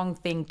the wrong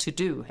thing to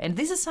do. And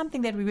this is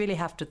something that we really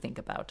have to think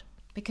about.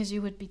 Because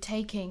you would be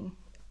taking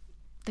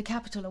the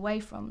capital away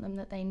from them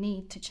that they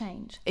need to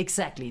change.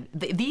 Exactly.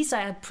 These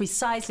are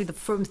precisely the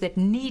firms that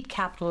need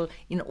capital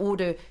in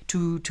order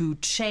to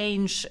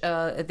change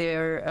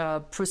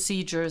their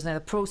procedures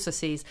and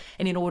processes,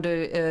 and in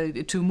order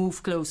to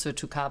move closer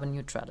to carbon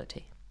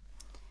neutrality.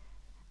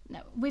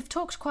 Now, we've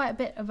talked quite a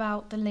bit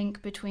about the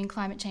link between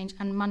climate change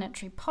and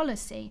monetary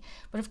policy,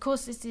 but of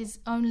course this is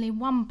only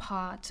one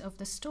part of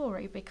the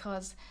story,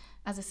 because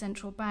as a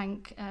central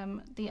bank,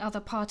 the other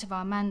part of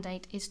our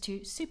mandate is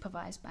to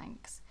supervise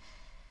banks.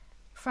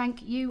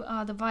 Frank, you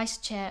are the vice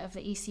chair of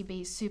the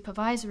ECB's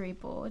supervisory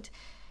board.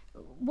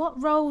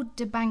 What role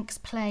do banks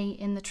play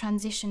in the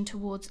transition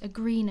towards a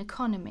green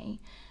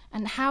economy,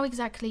 and how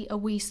exactly are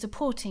we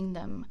supporting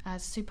them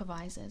as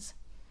supervisors?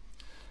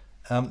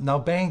 Now,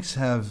 banks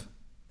have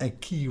a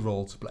key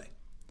role to play.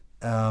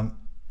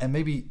 And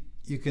maybe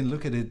you can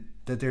look at it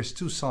that there's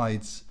two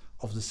sides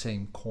of the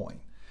same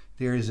coin.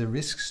 There is a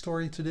risk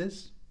story to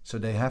this, so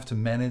they have to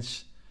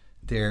manage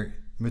their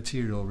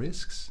material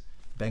risks.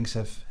 Banks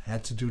have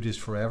had to do this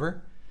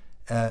forever,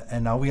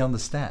 and now we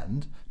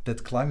understand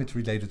that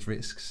climate-related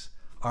risks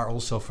are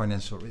also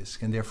financial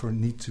risk and therefore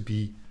need to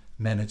be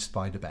managed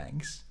by the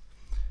banks.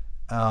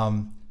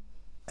 And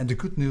the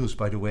good news,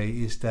 by the way,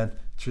 is that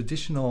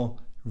traditional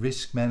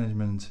risk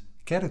management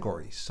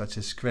categories such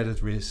as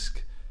credit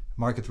risk,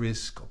 market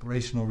risk,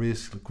 operational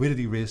risk,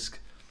 liquidity risk,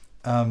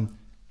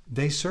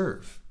 they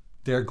serve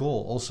their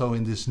goal also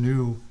in this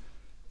new,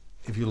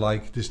 if you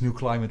like, this new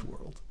climate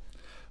world.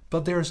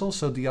 But there is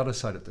also the other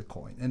side of the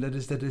coin, and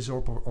that is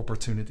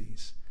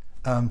opportunities.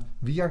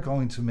 We are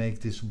going to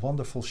make this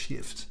wonderful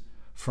shift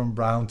from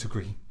brown to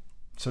green.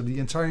 So the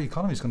entire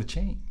economy is going to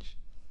change,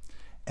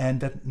 and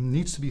that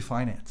needs to be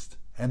financed.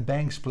 And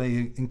banks play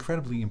an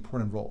incredibly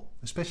important role,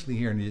 especially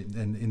here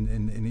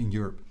in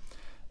Europe,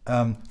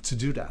 to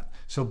do that.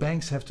 So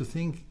banks have to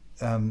think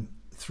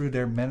through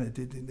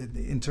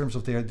in terms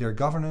of their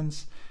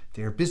governance,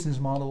 their business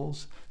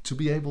models, to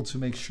be able to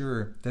make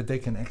sure that they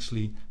can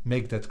actually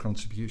make that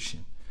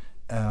contribution.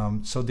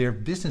 So their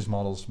business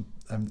models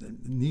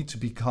need to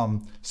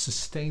become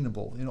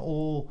sustainable in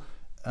all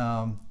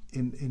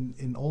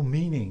in all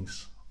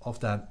meanings of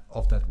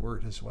that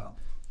word as well.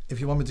 If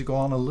you want me to go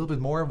on a little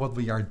bit more, what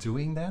we are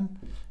doing then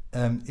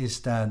is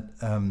that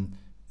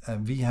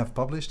we have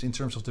published, in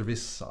terms of the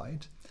risk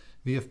side,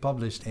 we have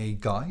published a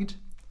guide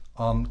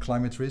on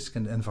climate risk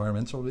and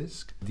environmental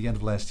risk at the end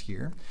of last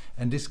year.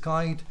 And this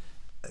guide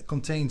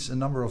contains a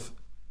number of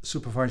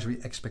supervisory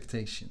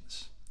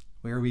expectations,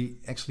 where we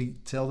actually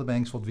tell the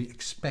banks what we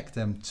expect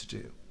them to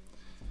do.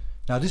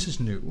 Now, this is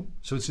new,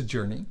 so it's a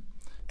journey.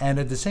 And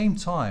at the same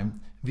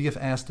time, we have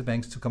asked the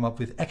banks to come up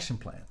with action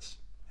plans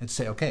and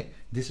say, okay,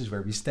 this is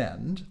where we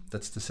stand,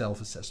 that's the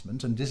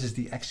self-assessment, and this is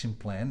the action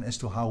plan as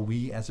to how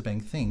we as a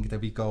bank think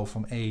that we go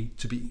from A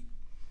to B.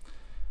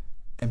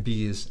 And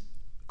B is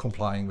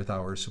complying with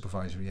our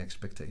supervisory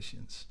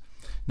expectations.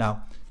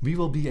 Now, we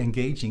will be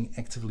engaging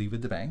actively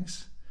with the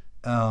banks,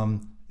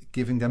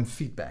 giving them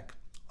feedback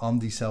on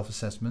the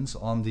self-assessments,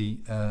 on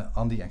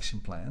the action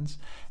plans,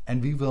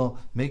 and we will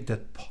make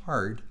that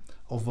part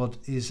of what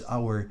is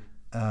our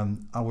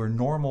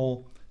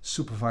normal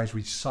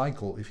supervisory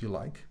cycle, if you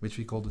like, which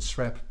we call the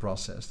SREP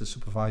process, the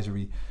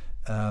supervisory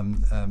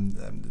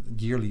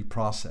yearly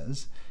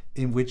process,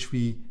 in which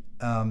we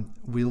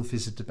will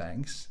visit the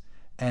banks,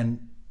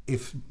 and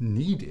if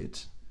needed,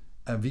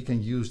 we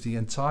can use the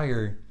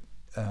entire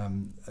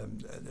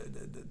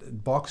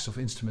box of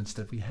instruments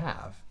that we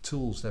have,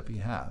 tools that we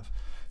have,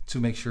 to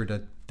make sure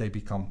that they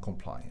become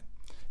compliant.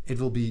 It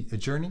will be a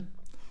journey.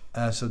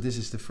 So this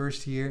is the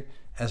first year.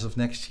 As of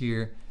next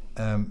year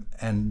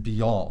and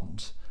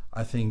beyond,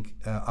 I think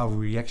our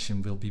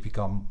reaction will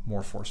become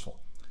more forceful.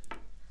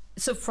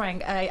 So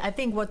Frank, I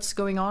think what's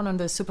going on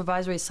the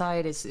supervisory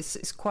side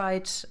is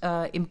quite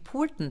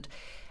important.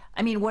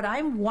 I mean, what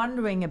I'm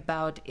wondering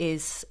about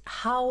is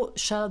how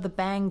shall the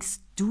banks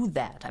do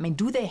that? I mean,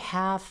 do they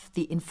have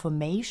the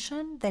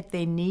information that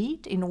they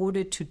need in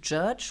order to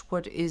judge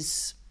what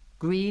is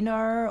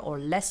greener or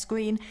less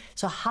green?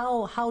 So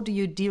how do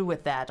you deal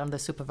with that on the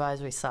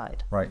supervisory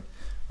side? Right.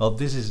 Well,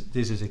 this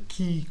is a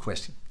key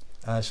question.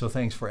 So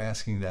thanks for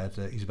asking that,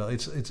 Isabel.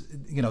 It's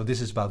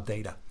this is about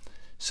data.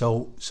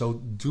 So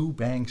do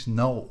banks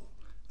know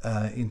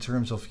in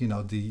terms of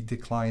the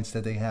clients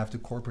that they have, the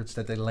corporates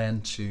that they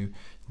lend to?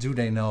 Do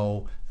they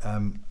know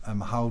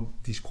how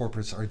these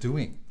corporates are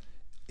doing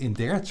in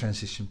their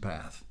transition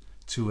path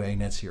to a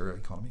net zero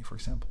economy, for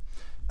example?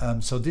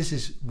 So this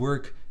is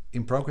work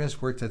in progress,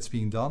 work that's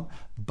being done.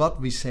 But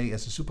we say,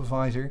 as a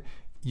supervisor,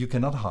 you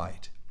cannot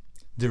hide.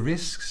 The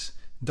risks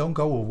don't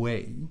go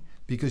away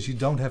because you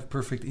don't have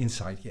perfect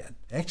insight yet.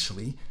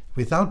 Actually,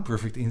 without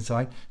perfect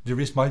insight, the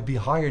risk might be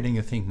higher than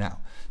you think now.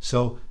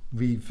 So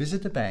we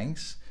visit the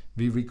banks,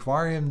 we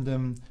require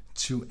them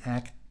to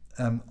act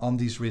on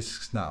these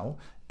risks now,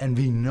 and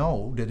we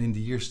know that in the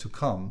years to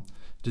come,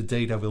 the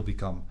data will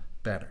become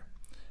better.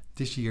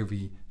 This year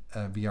we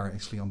are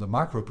actually on the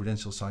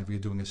macroprudential side, we are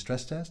doing a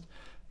stress test.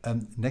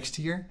 Next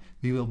year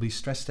we will be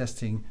stress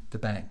testing the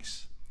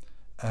banks.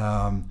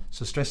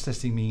 So stress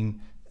testing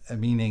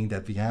meaning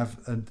that we have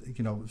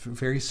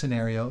various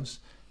scenarios,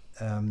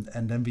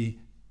 and then we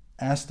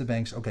ask the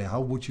banks, okay,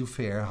 how would you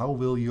fare? How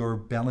will your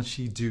balance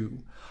sheet do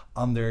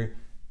under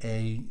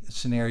a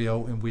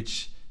scenario in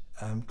which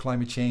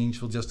climate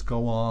change will just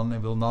go on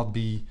and will not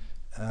be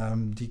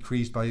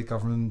decreased by the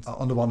government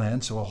on the one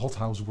hand, so a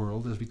hothouse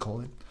world as we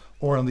call it,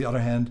 or on the other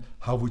hand,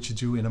 how would you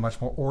do in a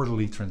much more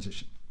orderly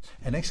transition?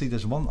 And actually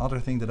there's one other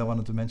thing that I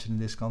wanted to mention in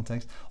this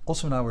context,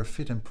 also in our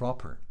fit and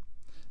proper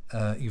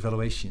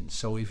evaluation.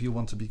 So if you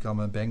want to become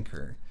a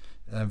banker,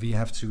 we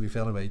have to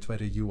evaluate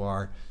whether you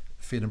are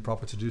fit and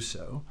proper to do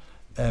so.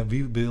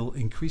 We will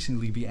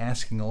increasingly be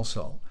asking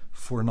also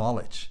for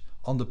knowledge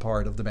on the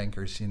part of the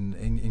bankers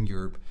in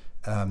Europe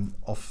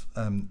of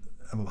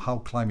how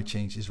climate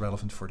change is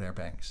relevant for their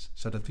banks,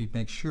 so that we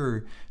make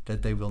sure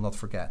that they will not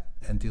forget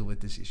and deal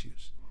with these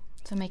issues.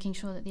 So making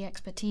sure that the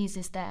expertise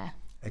is there.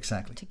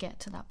 Exactly. To get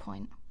to that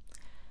point.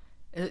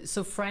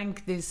 So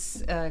Frank,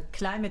 this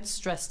climate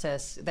stress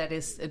test that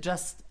is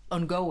just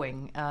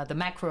ongoing, the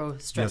macro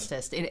stress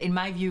test, in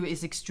my view,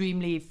 is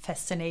extremely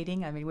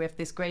fascinating. I mean, we have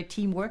this great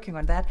team working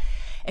on that.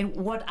 And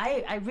what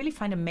I really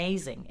find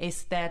amazing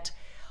is that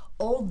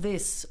all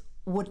this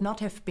would not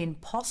have been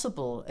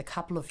possible a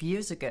couple of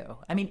years ago.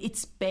 I mean,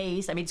 it's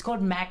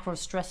called macro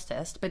stress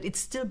test, but it's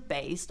still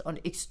based on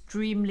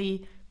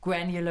extremely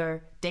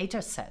granular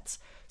data sets.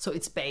 So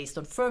it's based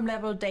on firm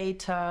level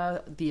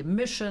data, the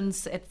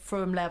emissions at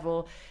firm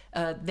level.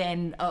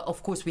 Then,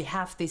 of course, we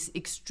have this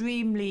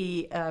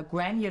extremely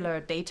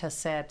granular data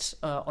set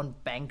on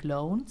bank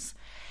loans.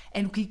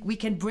 And we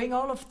can bring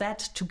all of that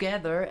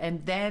together,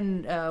 and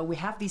then we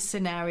have these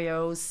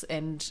scenarios,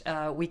 and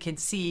we can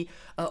see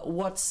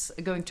what's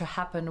going to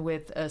happen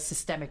with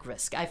systemic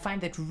risk. I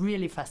find it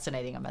really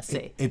fascinating, I must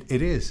say.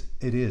 It is.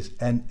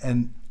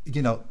 And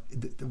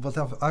what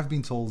I've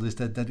been told is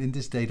that in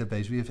this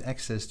database we have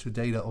access to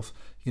data of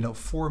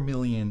 4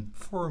 million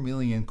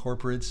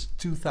corporates,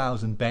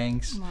 2,000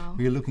 banks. Wow.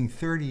 We are looking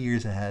 30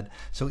 years ahead.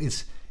 So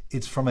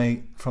it's from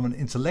an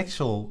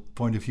intellectual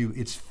point of view,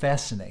 it's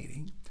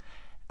fascinating.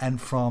 And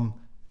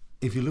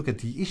if you look at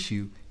the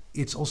issue,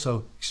 it's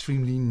also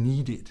extremely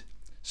needed.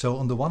 So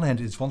on the one hand,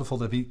 it's wonderful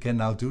that we can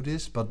now do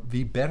this, but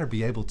we better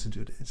be able to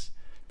do this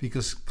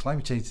because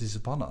climate change is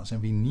upon us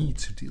and we need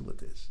to deal with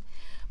this.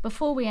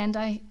 Before we end,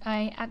 I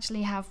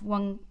actually have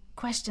one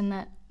question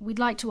that we'd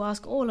like to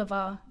ask all of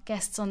our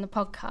guests on the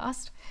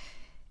podcast.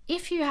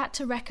 If you had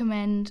to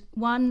recommend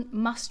one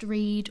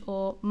must-read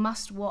or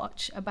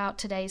must-watch about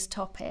today's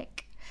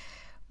topic,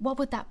 what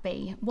would that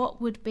be?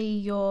 What would be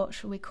your,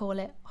 shall we call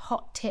it,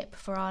 hot tip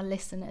for our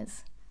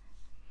listeners?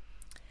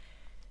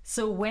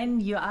 So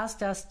when you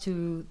asked us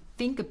to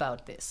think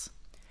about this,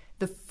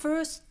 the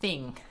first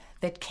thing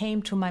that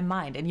came to my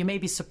mind, and you may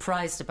be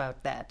surprised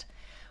about that,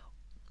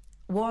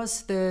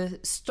 was the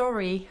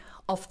story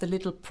of The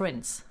Little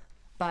Prince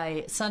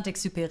by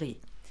Saint-Exupéry.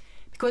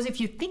 Because if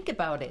you think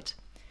about it,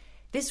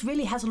 this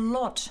really has a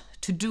lot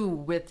to do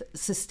with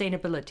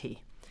sustainability.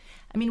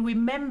 I mean,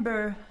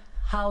 remember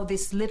how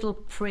this little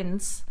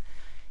prince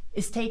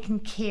is taking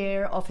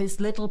care of his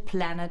little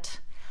planet,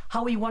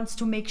 how he wants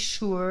to make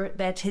sure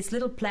that his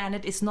little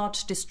planet is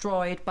not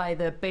destroyed by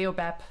the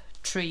baobab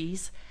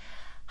trees,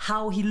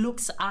 how he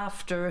looks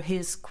after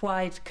his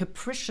quite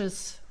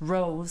capricious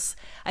rose.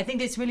 I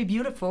think it's really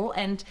beautiful.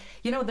 And,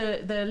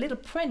 the little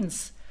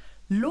prince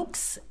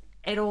looks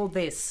at all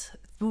this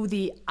through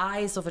the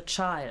eyes of a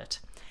child.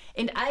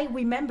 And I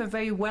remember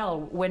very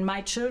well when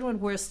my children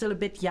were still a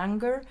bit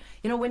younger,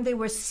 when they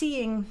were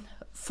seeing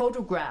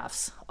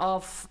photographs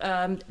of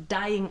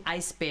dying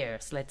ice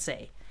bears, let's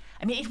say.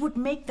 I mean, it would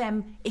make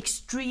them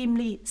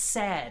extremely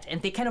sad,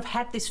 and they kind of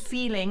had this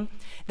feeling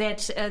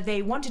that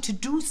they wanted to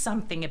do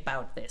something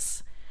about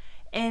this.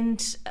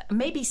 And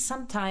maybe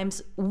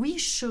sometimes we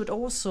should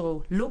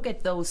also look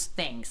at those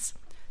things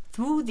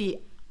through the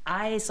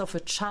eyes of a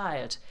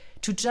child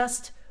to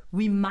just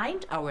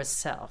remind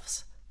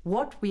ourselves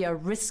what we are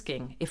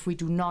risking if we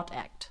do not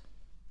act.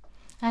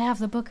 I have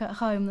the book at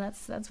home.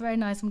 That's very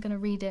nice. I'm going to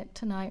read it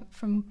tonight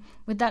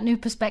with that new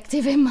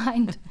perspective in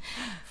mind.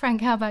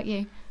 Frank, how about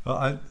you?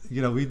 Well,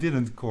 we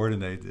didn't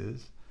coordinate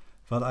this,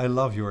 but I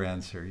love your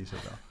answer,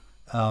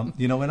 Isabel.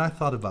 When I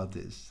thought about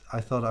this,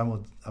 I thought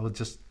I would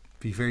just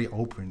be very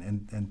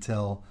open and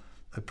tell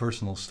a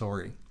personal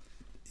story.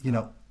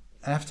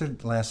 After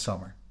last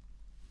summer,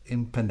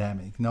 in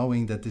pandemic,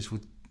 knowing that this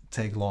would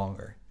take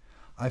longer,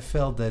 I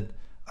felt that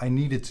I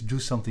needed to do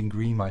something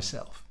green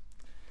myself.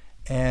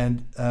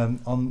 And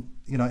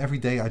every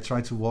day I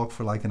tried to walk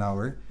for like an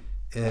hour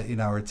in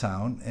our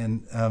town,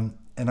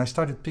 and I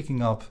started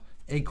picking up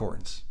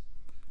acorns.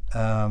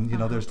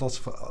 There's lots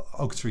of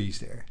oak trees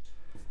there,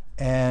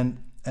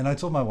 and And I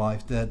told my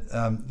wife that,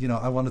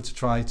 I wanted to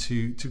try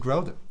to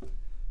grow them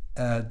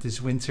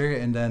this winter.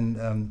 And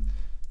then,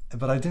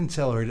 but I didn't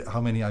tell her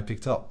how many I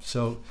picked up.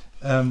 So,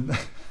 and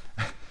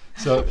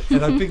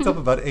I picked up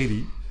about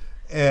 80.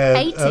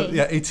 And, 80?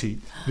 80.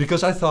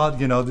 Because I thought,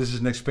 this is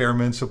an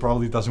experiment, so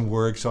probably it doesn't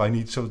work. So I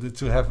need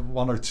to have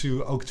 1 or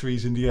 2 oak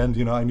trees in the end.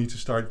 I need to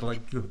start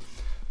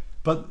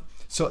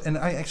and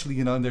I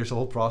actually, there's a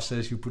whole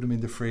process. You put them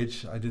in the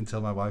fridge. I didn't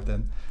tell my wife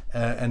then,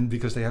 and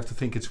because they have to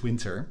think it's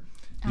winter,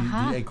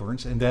 the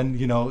acorns. And then,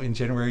 in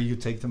January you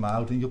take them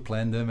out and you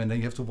plant them, and then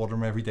you have to water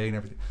them every day and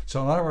everything.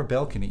 So on our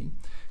balcony,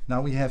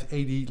 now we have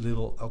 80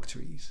 little oak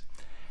trees,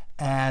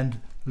 and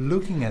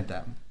looking at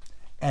them,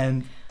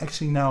 and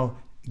actually now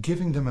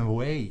giving them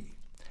away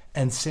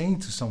and saying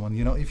to someone,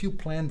 if you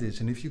plant this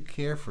and if you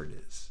care for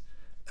this,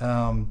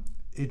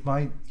 it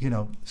might,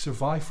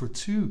 survive for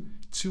two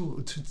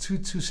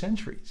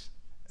centuries,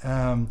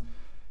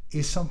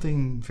 is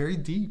something very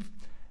deep.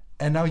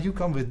 And now you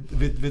come with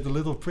the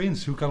little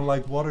prince who kind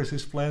of waters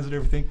his plants and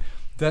everything.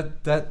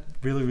 That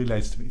really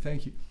relates to me.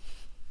 Thank you.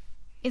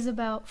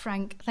 Isabel,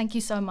 Frank, thank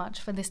you so much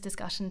for this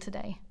discussion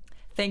today.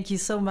 Thank you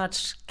so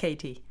much,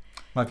 Katie.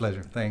 My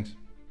pleasure. Thanks.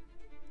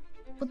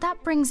 Well,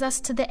 that brings us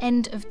to the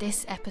end of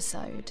this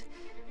episode.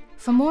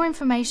 For more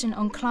information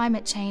on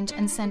climate change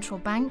and central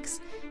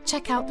banks,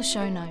 check out the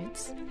show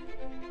notes.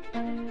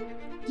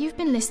 You've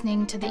been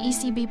listening to the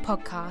ECB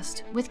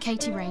Podcast with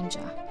Katie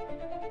Ranger.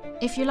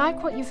 If you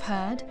like what you've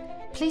heard,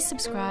 please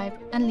subscribe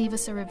and leave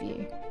us a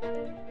review.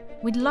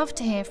 We'd love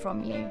to hear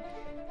from you,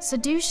 so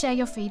do share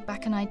your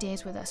feedback and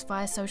ideas with us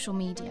via social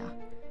media.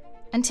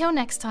 Until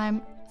next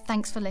time,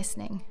 thanks for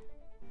listening.